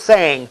English, it's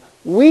saying,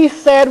 we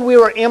said we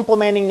were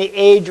implementing the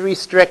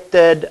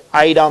age-restricted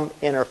item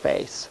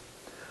interface.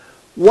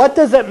 What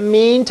does it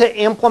mean to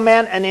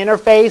implement an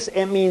interface?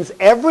 It means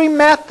every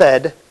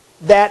method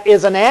that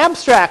is an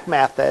abstract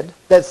method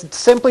that's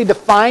simply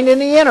defined in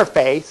the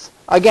interface.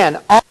 Again,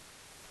 all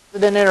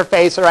methods in an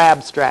interface are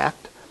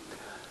abstract.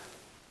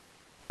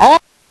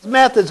 All these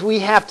methods we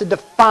have to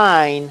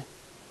define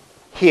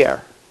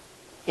here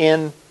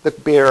in the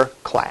beer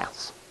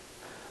class.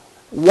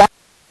 One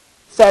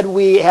said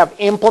we have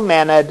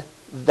implemented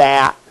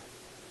that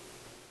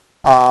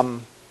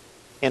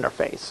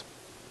interface.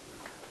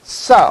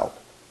 So,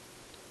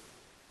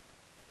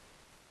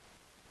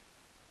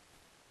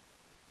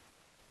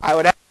 I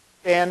would add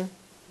in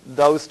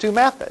those two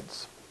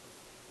methods.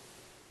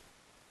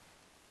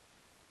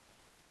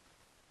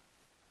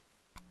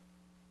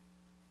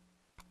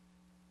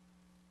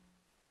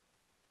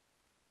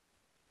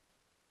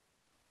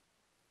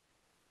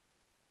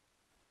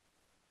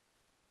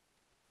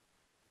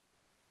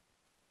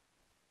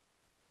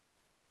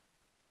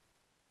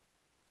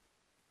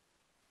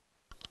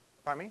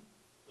 Pardon me?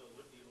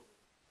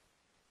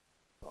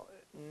 Well,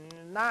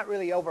 not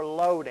really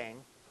overloading.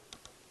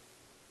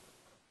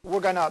 We're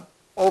going to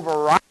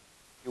override,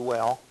 if you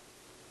will,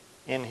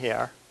 in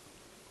here.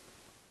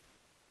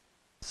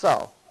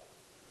 So,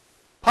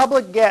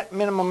 public get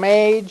minimum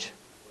age.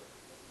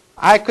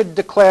 I could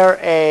declare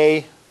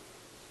a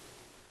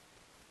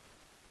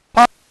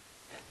public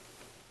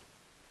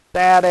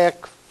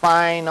static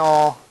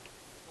final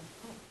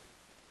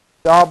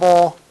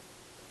double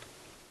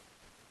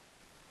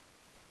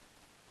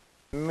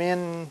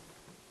minimum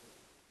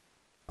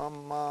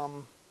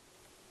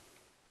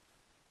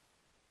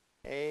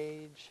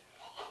age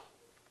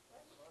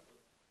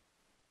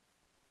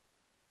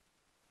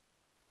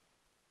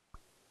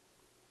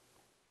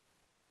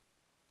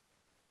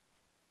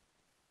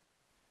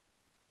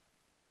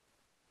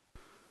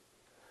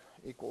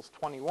equals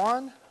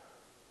 21,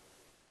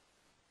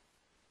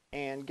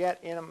 and get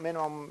in a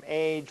minimum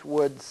age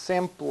would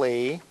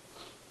simply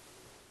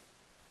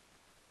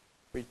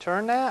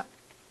return that.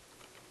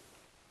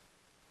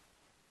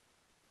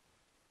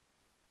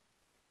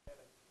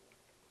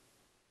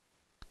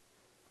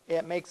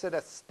 It makes it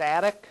a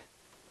static.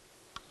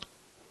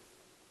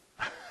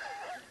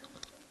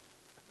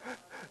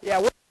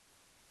 Yeah,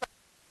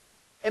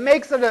 it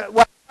makes it a.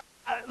 Well,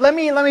 let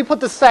me put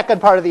the second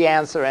part of the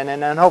answer in,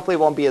 and then hopefully it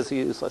won't be as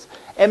useless.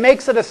 It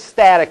makes it a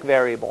static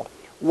variable.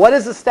 What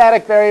is a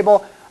static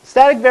variable? A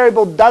static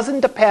variable doesn't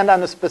depend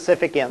on a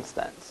specific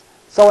instance.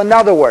 So in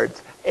other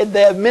words,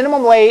 the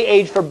minimum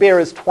age for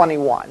beer is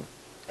 21.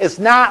 It's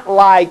not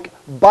like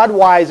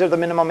Budweiser, the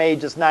minimum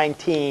age is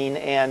 19,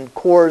 and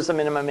Coors, the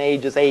minimum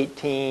age is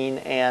 18,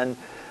 and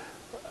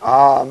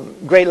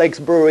Great Lakes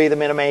Brewery, the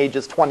minimum age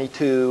is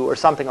 22, or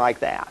something like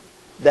that.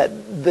 That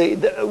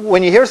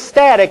when you hear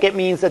static, it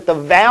means that the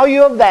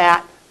value of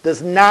that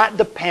does not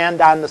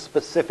depend on the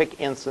specific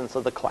instance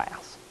of the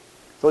class.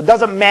 So it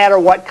doesn't matter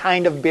what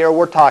kind of beer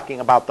we're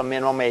talking about, the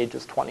minimum age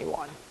is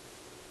 21.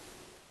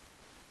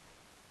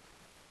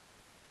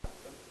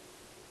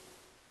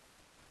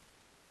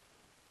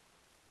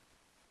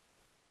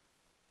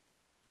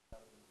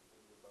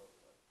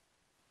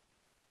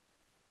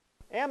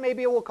 And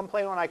maybe it will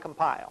complain when I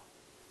compile.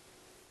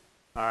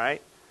 All right.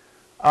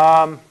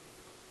 In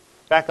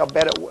fact, I'll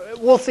bet it.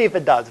 We'll see if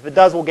it does. If it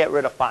does, we'll get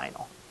rid of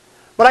final.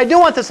 But I do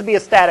want this to be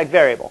a static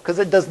variable because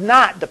it does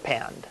not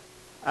depend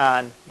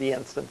on the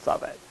instance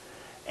of it.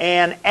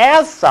 And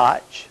as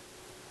such,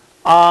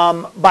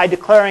 by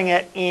declaring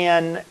it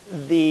in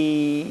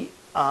the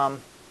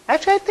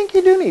actually, I think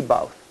you do need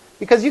both,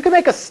 because you can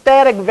make a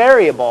static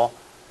variable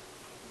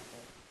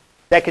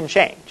that can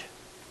change.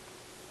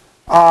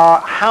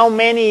 how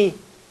many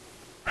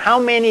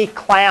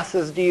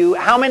classes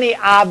how many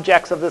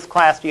objects of this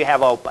class do you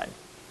have open?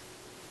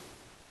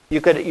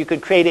 You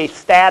could create a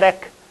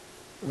static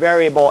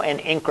variable and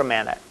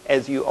increment it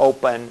as you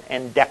open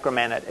and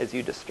decrement it as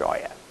you destroy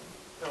it.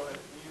 So if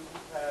you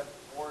have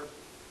 4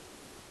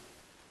 applications,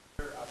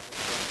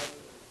 is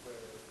there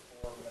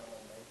 4 minimal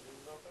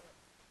majors open?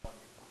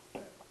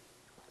 Or 1?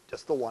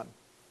 Just the one.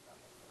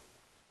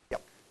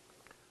 Yep.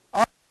 All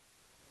right.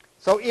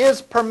 So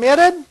is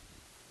permitted.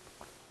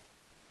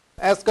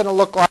 That's going to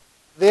look like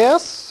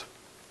this.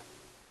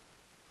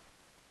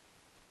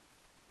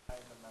 A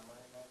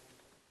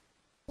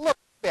little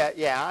bit,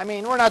 yeah. I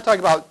mean, we're not talking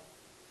about,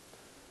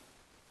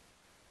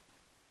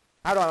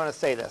 how do I want to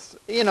say this?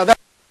 You know, that's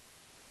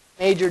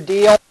a major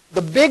deal.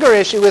 The bigger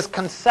issue is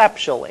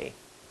conceptually.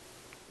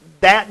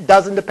 That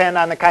doesn't depend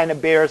on the kind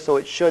of beer, so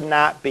it should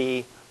not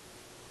be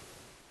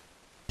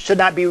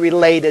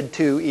related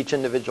to each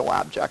individual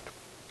object.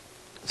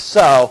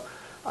 So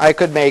I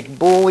could make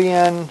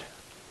Boolean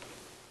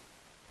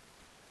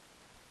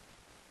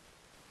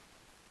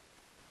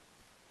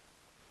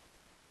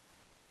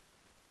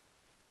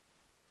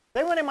Is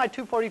anyone in my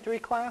 243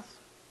 class?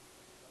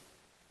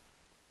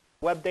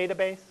 Web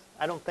database?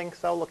 I don't think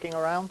so, looking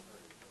around.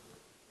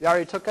 You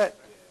already took it?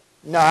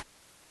 No,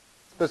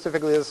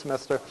 specifically this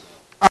semester.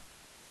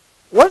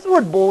 Where does the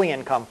word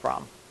Boolean come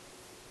from?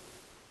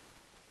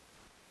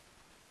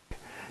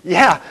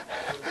 Yeah.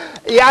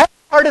 Yeah, I had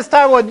the hardest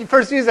time when you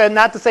first used it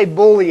not to say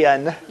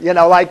Boolean. You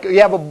know, like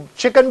you have a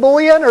chicken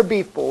Boolean or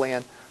beef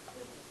Boolean?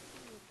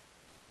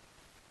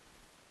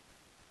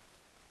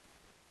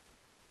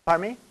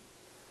 Pardon me?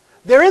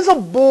 There is a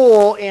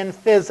bool in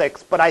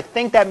physics, but I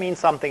think that means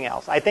something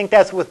else. I think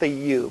that's with a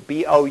U,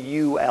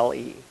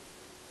 B-O-U-L-E.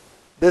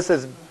 This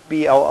is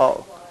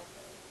B-O-O.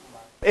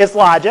 It's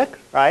logic,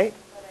 right?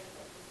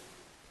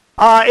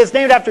 It's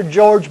named after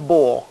George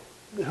Boole,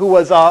 who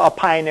was a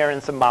pioneer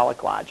in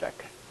symbolic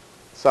logic.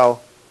 So,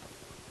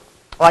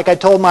 like I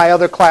told my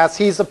other class,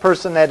 he's the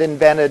person that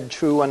invented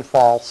true and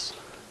false.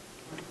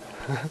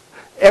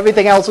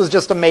 Everything else was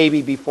just a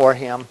maybe before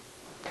him.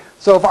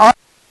 So if our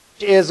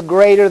is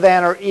greater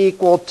than or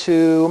equal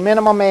to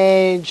minimum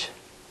age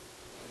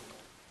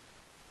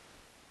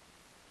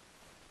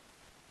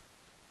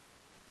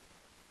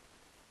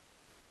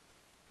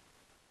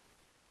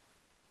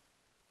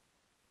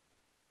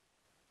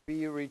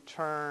B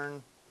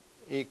return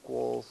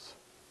equals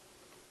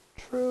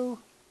true.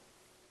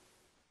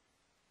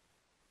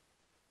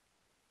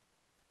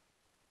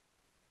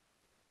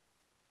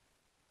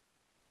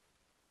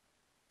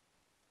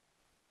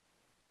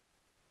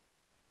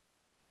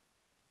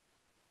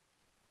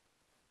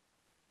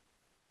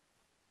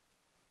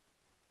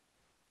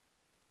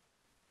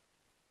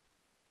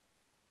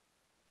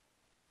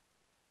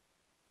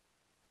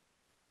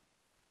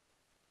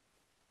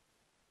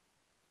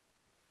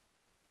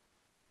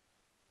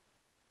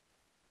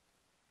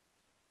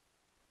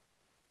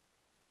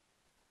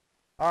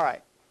 All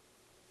right.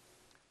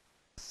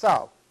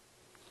 So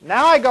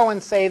now I go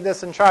and save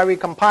this and try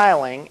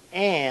recompiling,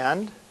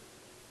 and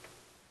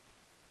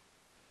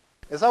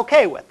it's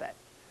okay with it.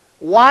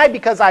 Why?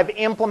 Because I've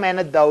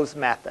implemented those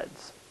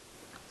methods.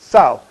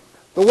 So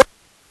the way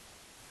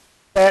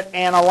that,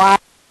 and a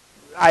lot,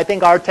 I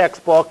think our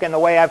textbook and the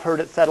way I've heard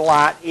it said a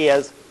lot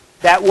is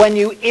that when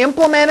you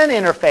implement an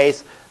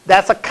interface,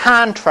 that's a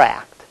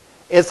contract.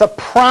 It's a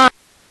promise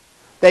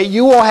that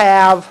you will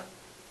have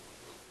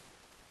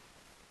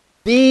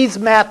these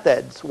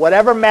methods,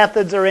 whatever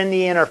methods are in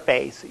the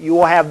interface, you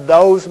will have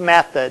those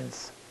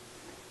methods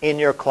in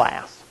your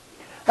class.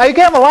 Now you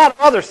can have a lot of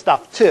other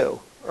stuff too,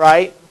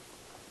 right?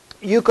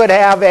 You could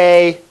have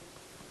a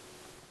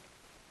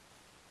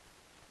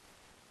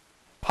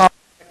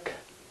public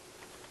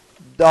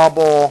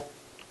double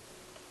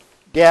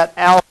get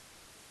out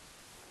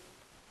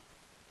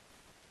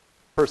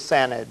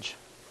percentage.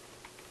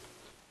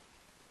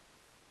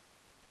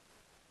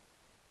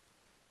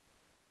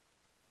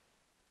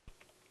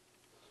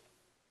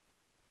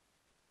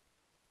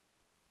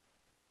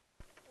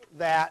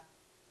 That,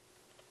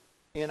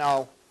 you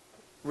know,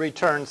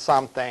 returns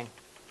something.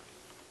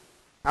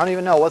 I don't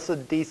even know, what's a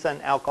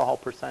decent alcohol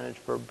percentage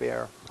for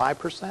beer?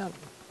 5%?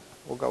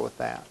 We'll go with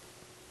that.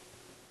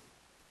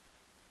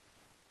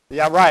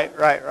 Yeah,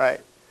 right.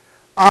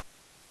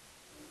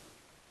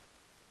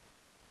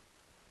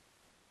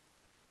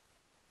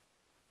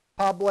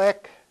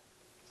 Public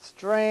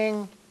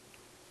string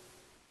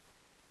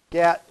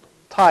get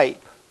type.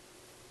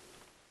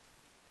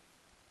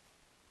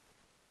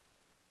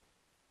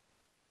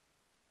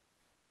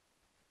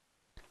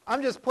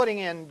 I'm just putting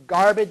in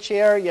garbage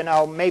here. You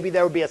know, maybe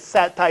there would be a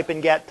set type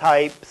and get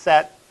type,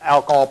 set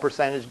alcohol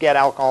percentage, get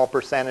alcohol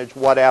percentage,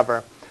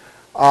 whatever.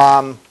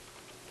 But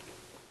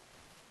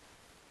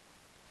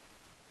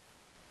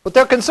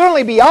there can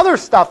certainly be other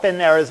stuff in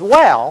there as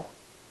well,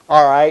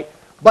 all right?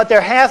 But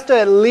there has to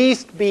at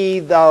least be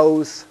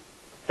those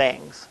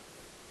things,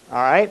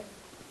 all right?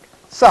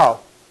 So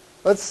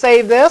let's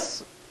save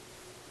this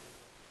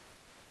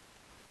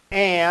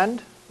and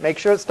make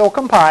sure it still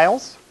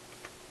compiles.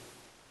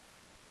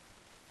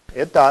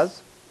 It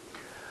does.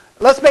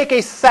 Let's make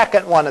a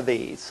second one of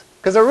these,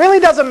 because it really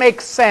doesn't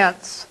make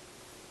sense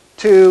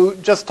to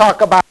just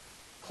talk about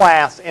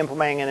class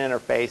implementing an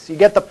interface. You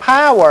get the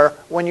power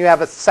when you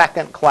have a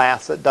second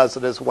class that does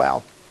it as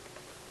well.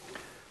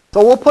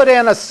 So we'll put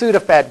in a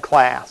pseudofed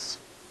class.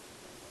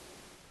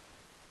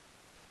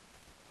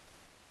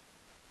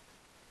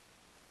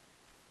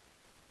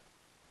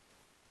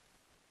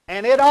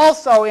 And it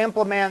also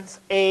implements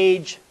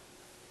age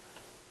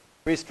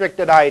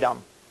restricted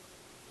item.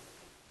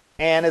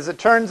 And as it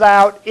turns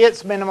out,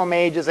 its minimum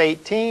age is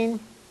 18,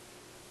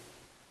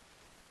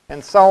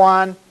 and so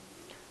on.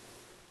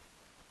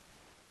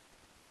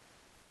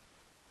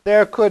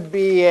 There could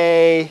be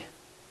a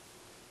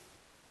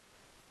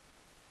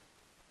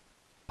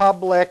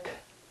public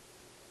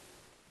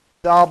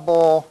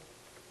double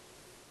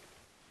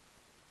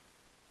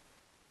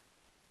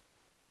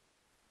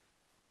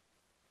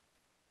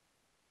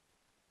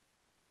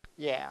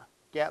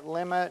get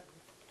limit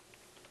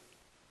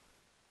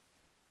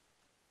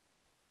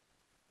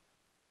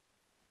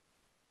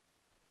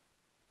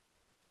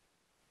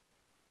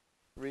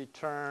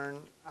return,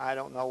 I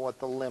don't know what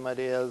the limit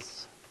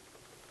is.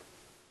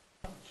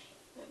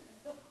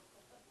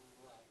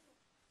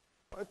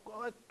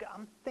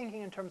 I'm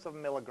thinking in terms of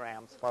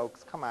milligrams,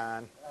 folks. Come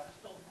on.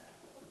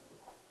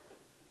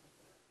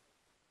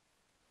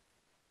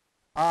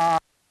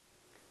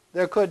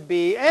 There could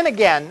be, and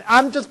again,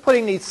 I'm just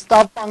putting these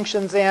stub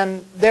functions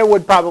in. There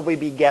would probably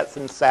be gets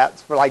and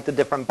sets for like the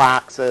different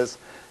boxes.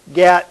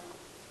 Get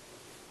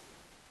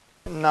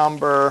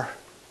number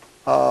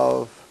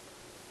of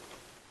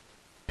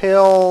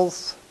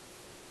pills.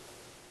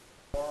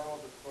 Moral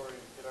of the story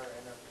is get our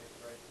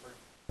interface right first.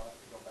 We'll have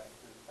to go back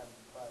to the 10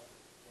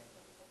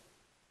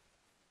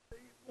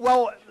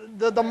 Well,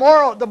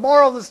 the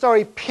moral of the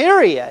story,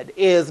 period,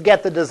 is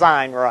get the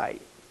design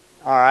right,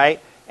 all right,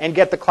 and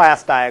get the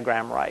class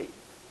diagram right,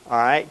 all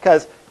right,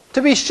 because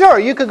to be sure,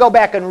 you could go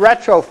back and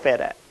retrofit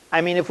it. I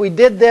mean, if we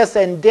did this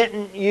and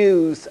didn't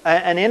use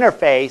an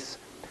interface,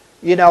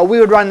 you know, we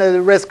would run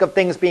the risk of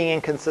things being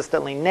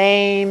inconsistently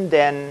named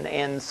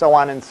and so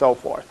on and so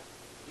forth.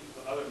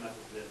 Other methods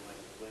didn't like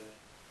the limit.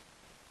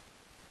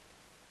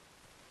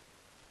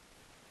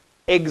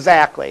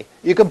 Exactly.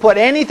 You can put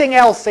anything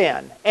else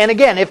in. And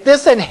again, if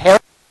this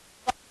inherits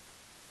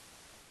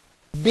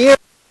beer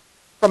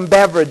from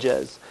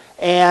beverages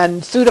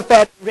and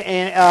Sudafed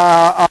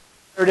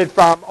inherited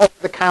from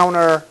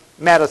over-the-counter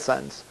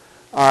medicines,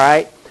 all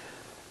right,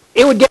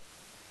 it would get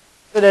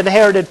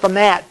inherited from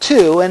that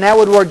too, and that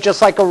would work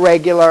just like a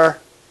regular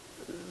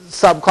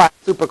subclass,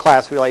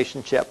 superclass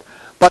relationship.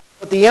 But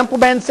what the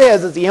implements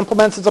is the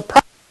implements is a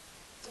process.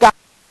 It's got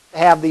to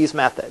have these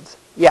methods.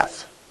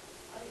 Yes?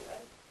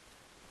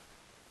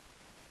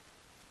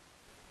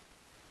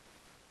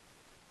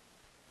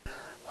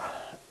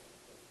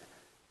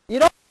 You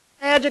don't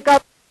magic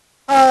up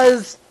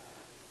because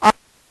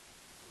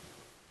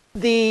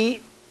the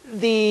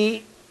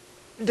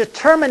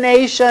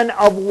determination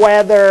of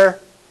whether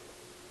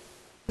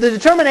the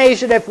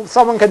determination if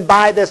someone can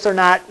buy this or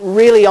not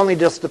really only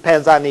just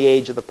depends on the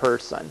age of the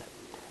person.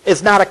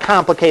 It's not a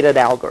complicated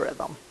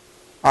algorithm.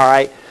 All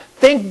right.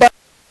 Think back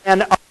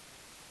on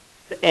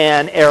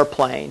an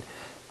airplane.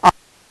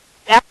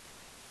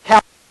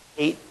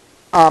 Calculate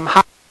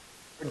how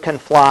it can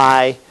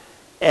fly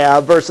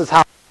versus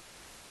how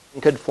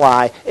it could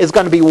fly is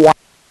going to be one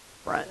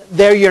different.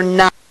 There, you're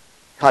not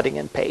cutting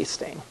and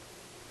pasting.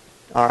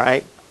 All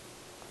right.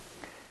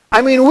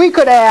 I mean, we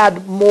could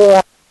add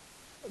more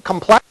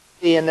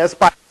complexity in this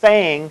by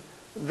saying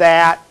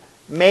that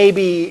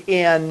maybe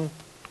in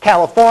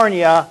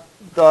California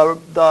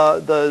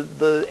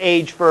the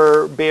age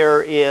for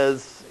beer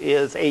is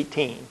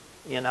 18,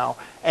 you know,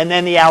 and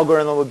then the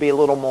algorithm would be a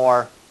little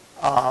more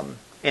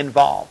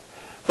involved.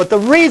 But the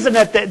reason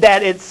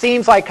that it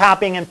seems like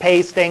copying and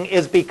pasting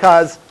is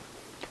because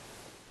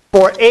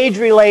for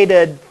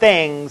age-related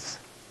things,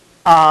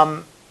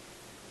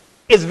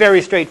 it's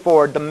very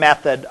straightforward, the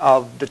method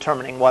of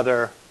determining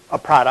whether a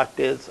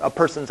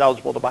person's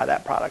eligible to buy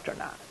that product or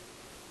not.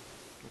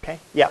 Okay?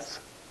 Yes?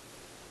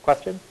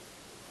 Question?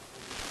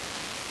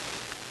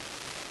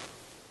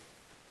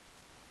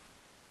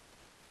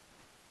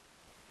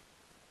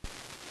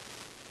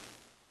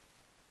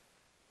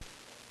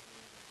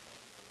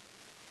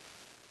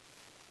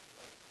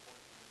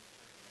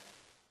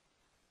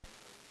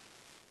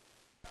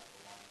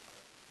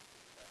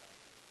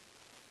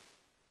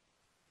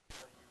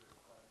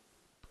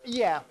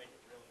 Yeah.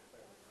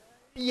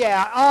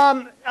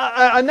 Yeah.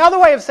 Another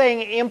way of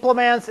saying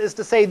implements is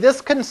to say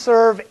this can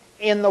serve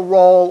in the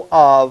role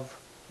of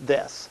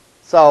this.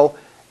 So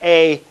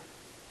a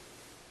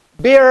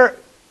beer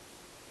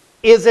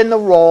is in the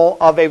role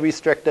of a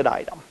restricted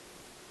item.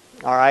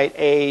 All right.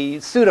 A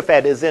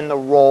Sudafed is in the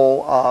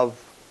role of.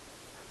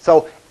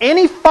 So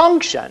any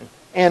function,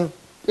 and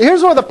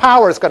here's where the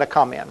power is going to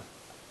come in.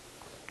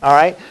 All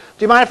right.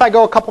 Do you mind if I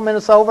go a couple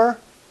minutes over?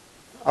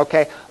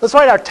 Okay. Let's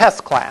write our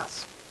test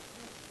class.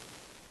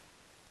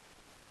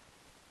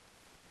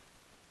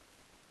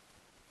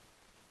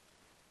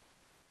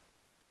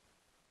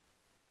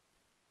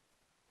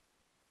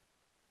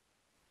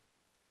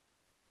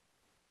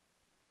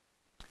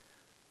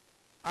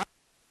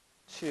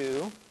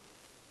 to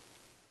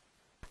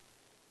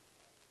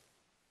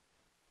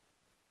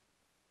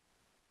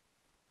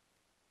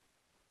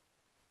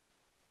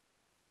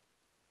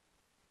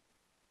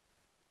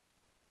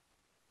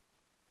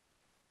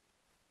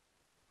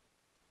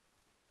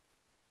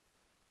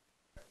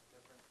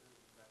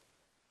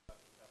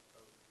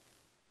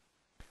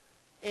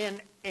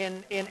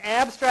in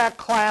abstract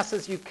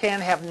classes, you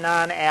can have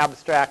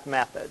non-abstract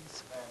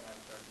methods.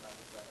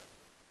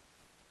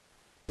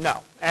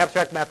 No,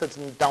 abstract methods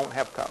don't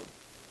have code.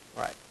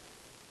 Right.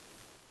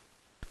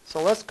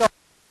 So let's go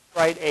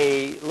write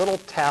a little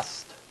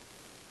test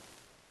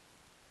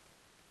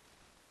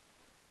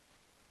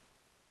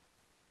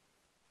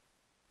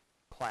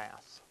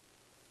class.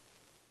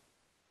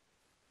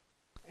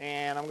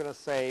 And I'm going to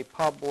say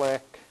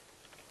public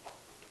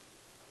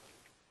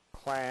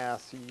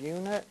class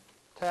unit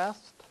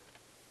test.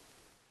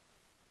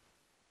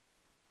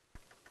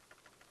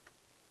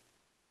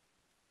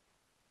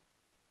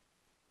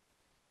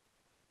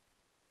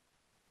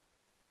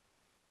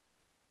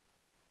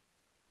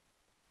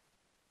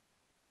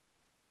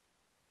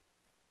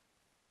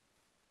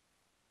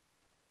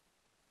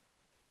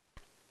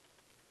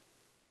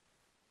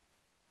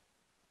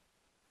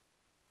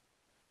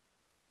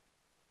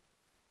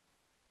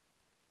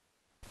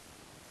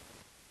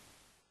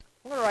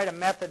 I'm going to write a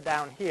method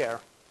down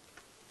here.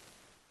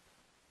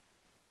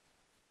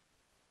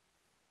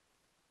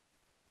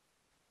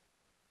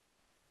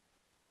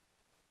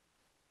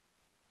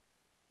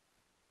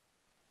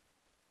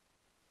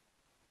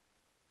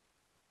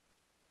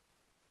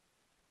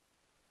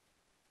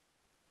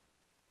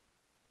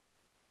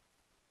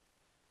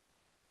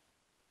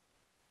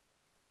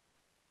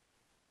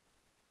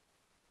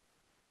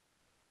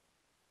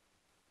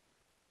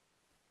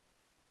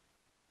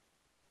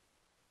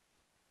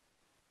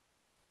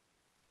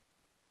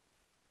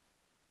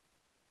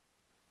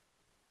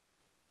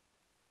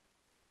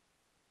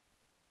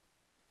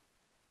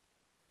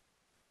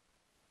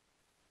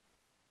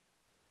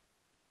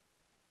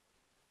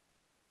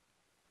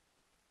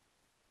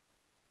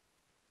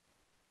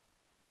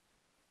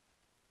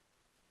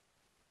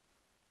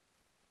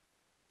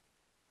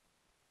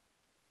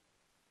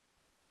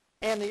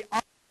 And the R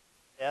of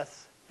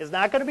this is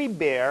not going to be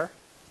bare.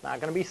 It's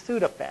not going to be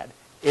pseudofed.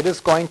 It is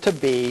going to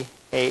be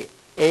a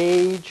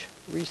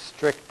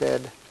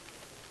age-restricted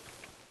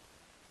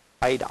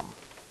item.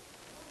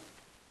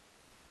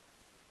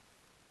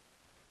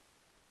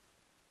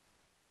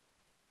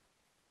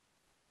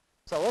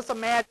 So let's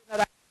imagine that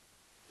I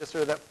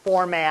register that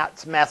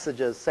formats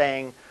messages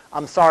saying,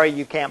 I'm sorry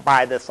you can't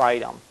buy this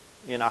item.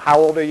 You know, how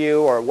old are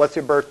you, or what's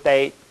your birth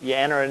date? You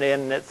enter it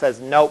in and it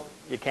says, nope,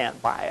 you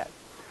can't buy it.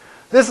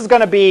 This is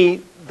going to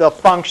be the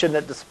function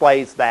that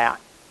displays that.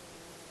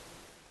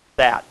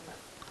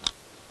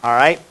 All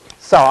right?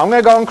 So I'm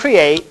going to go and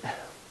create.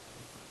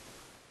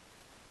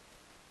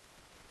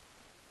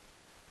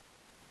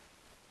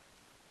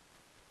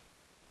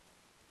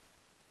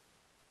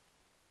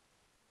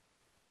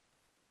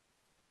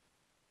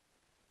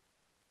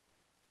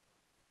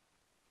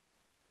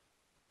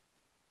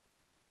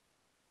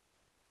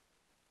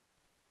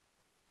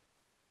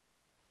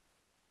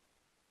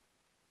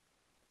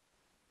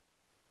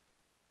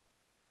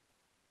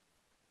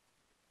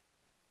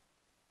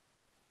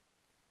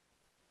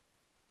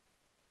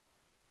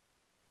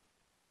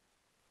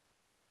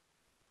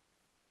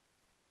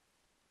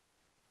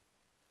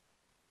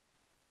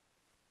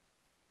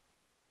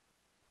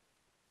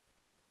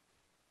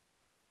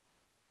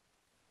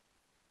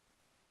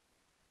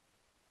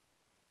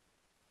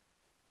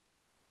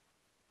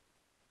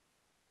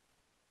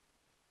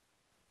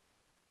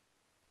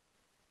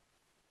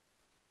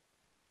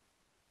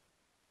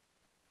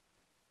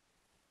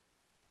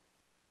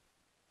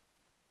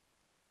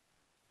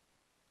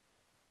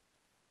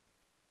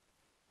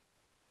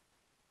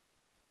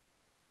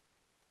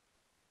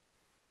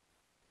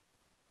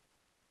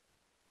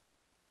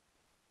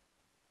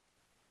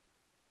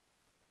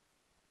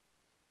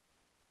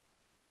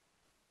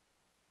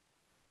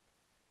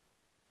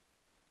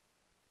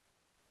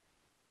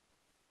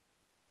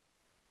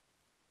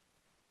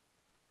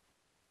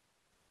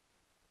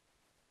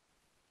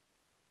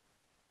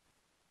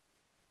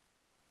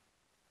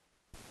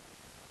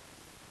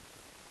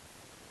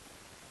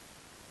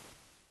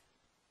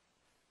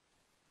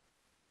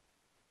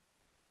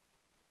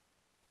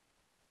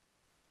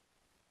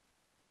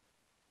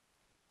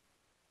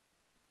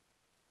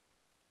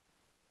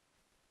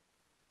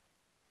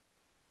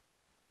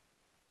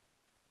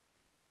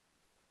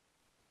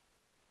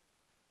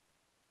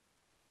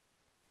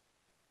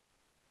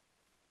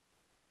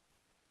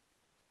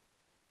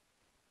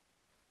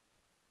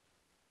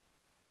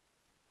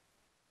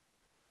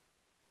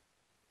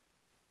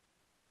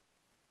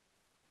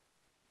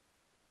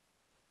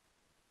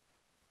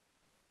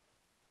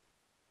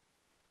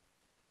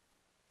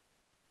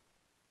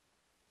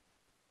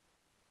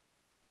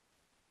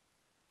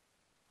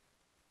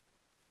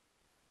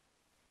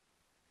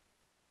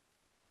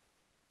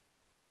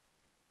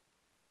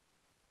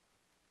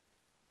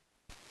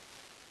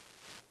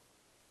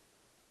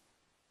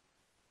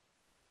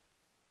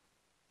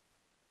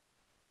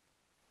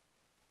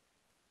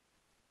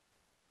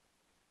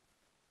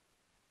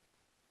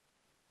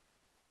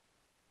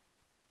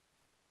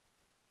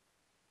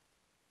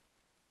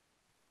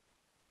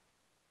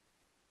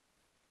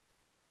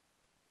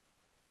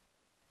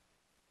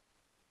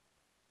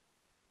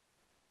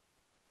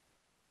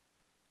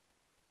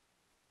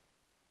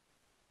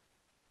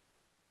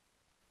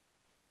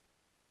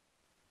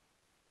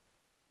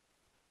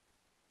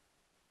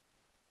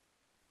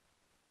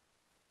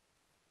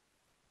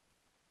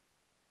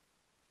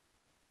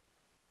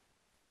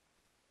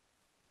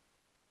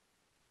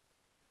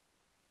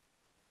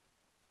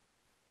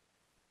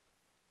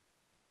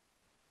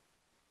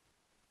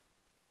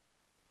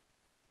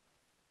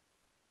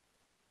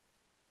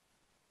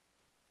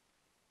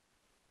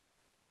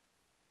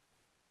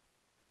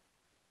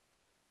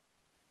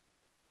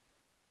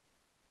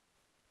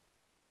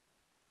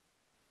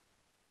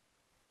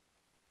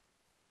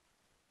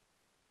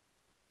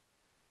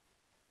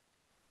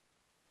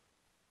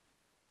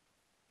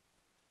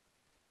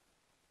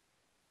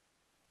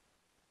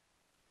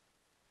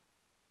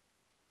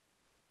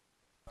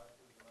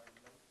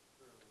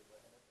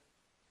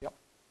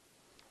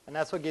 And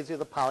that's what gives you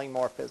the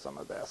polymorphism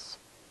of this.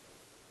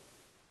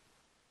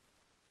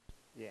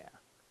 Yeah.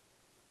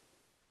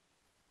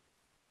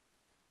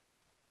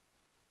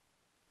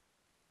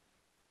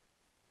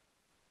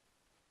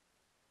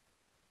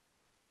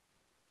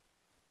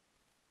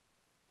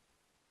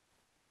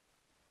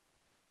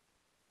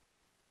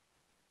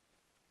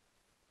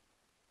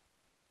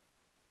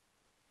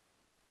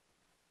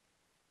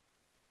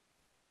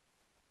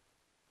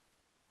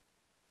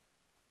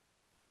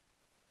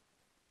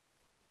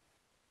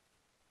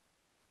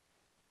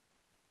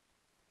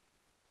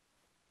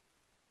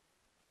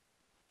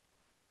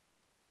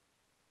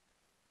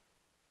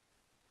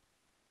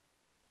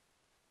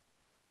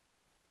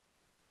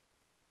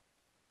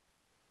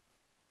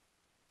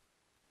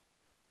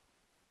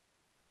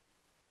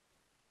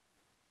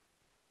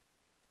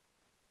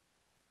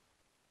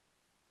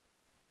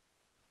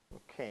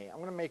 Okay, I'm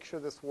going to make sure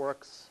this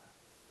works,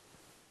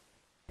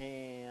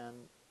 and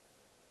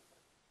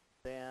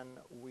then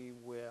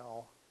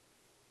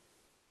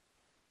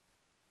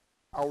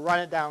I'll run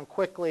it down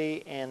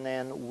quickly, and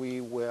then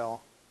we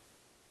will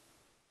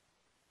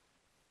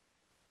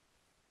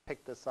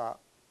pick this up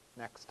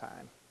next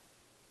time.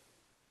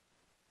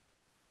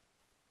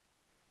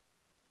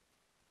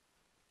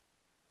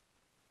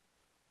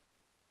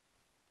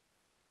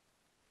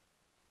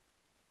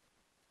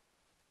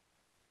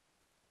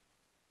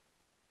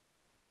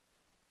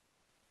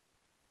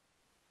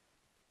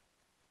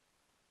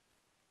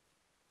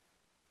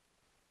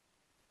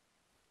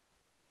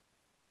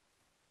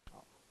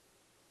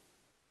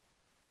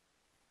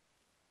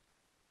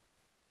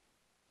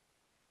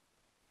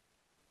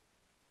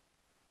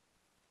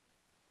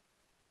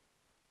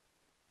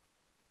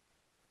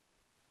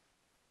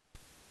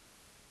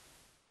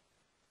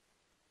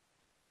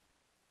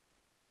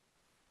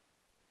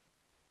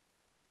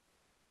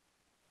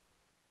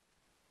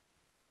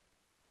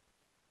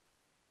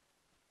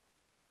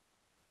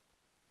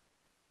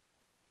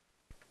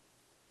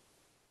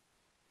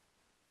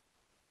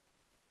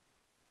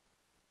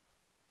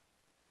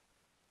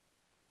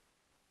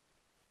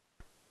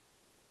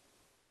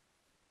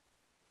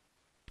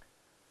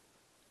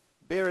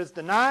 Beer is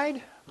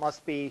denied,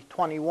 must be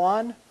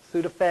 21,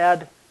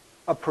 Sudafed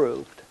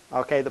approved.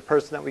 Okay, the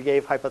person that we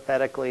gave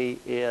hypothetically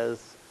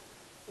is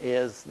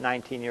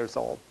 19 years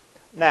old.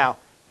 Now,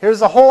 here's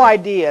the whole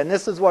idea, and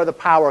this is where the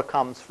power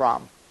comes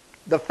from.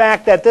 The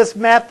fact that this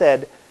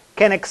method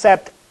can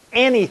accept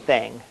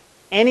anything,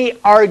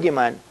 any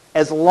argument,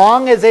 as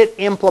long as it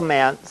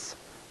implements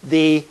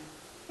the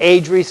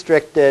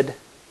age-restricted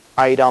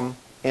item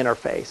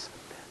interface.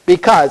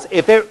 Because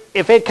if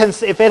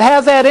it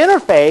has that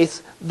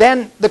interface,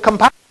 then the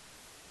compiler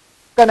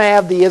is going to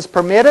have the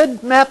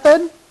isPermitted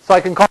method, so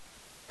I can call it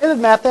the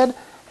permitted method,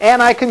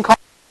 and I can call it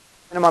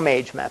the minimum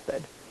age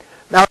method.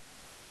 Now,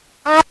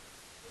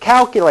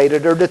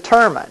 calculated or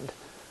determined,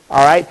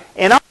 all right?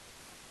 And it's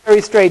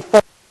very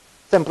straightforward,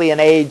 simply an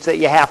age that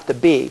you have to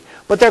be.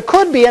 But there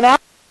could be an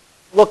algorithm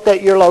that looked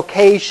at your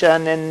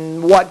location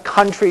and what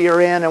country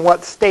you're in and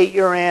what state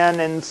you're in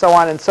and so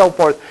on and so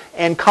forth,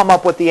 and come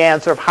up with the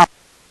answer of how old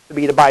you have to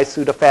be to buy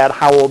Sudafed,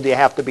 how old do you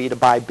have to be to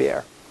buy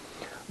beer.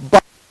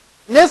 But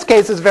in this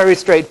case, it's very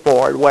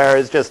straightforward, where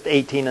it's just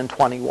 18 and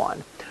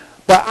 21.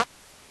 But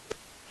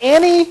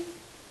anything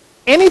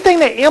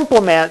that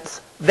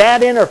implements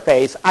that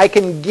interface, I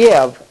can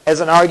give as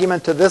an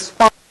argument to this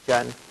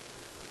function,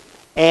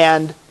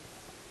 and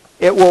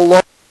it will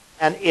look,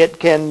 and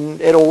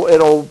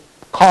it'll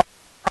call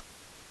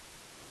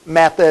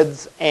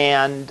methods,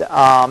 and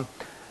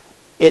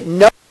it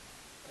knows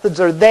methods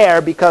are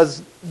there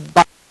because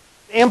by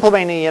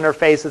implementing the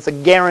interface, it's a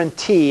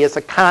guarantee, it's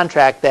a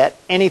contract that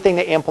anything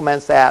that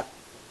implements that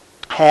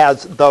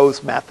has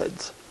those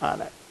methods on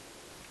it.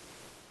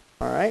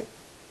 All right?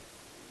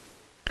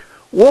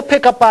 We'll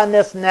pick up on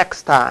this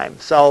next time.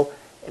 So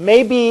it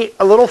may be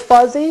a little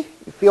fuzzy.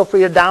 Feel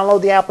free to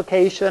download the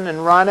application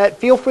and run it.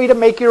 Feel free to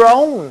make your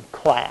own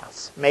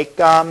class. Make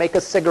a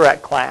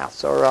cigarette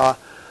class, or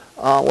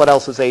what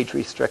else is age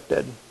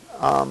restricted?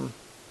 I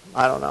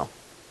don't know.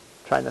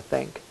 I'm trying to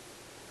think.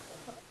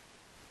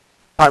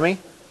 Pardon me?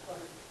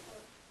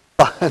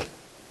 All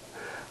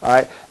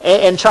right,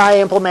 and try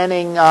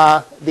implementing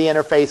the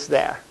interface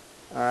there.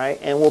 All right,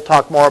 and we'll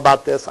talk more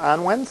about this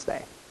on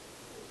Wednesday.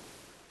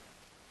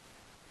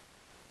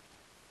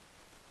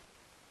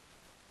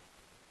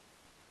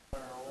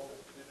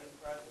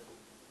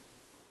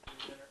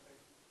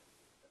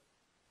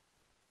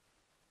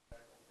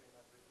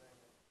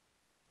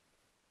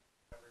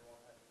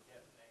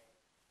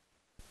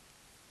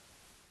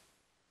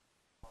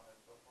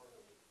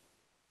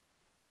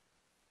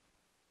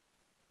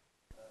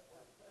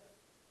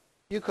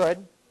 You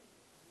could.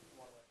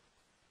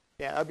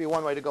 Yeah, that'd be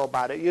one way to go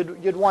about it.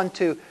 You'd want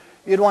to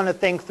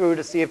think through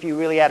to see if you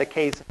really had a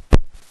case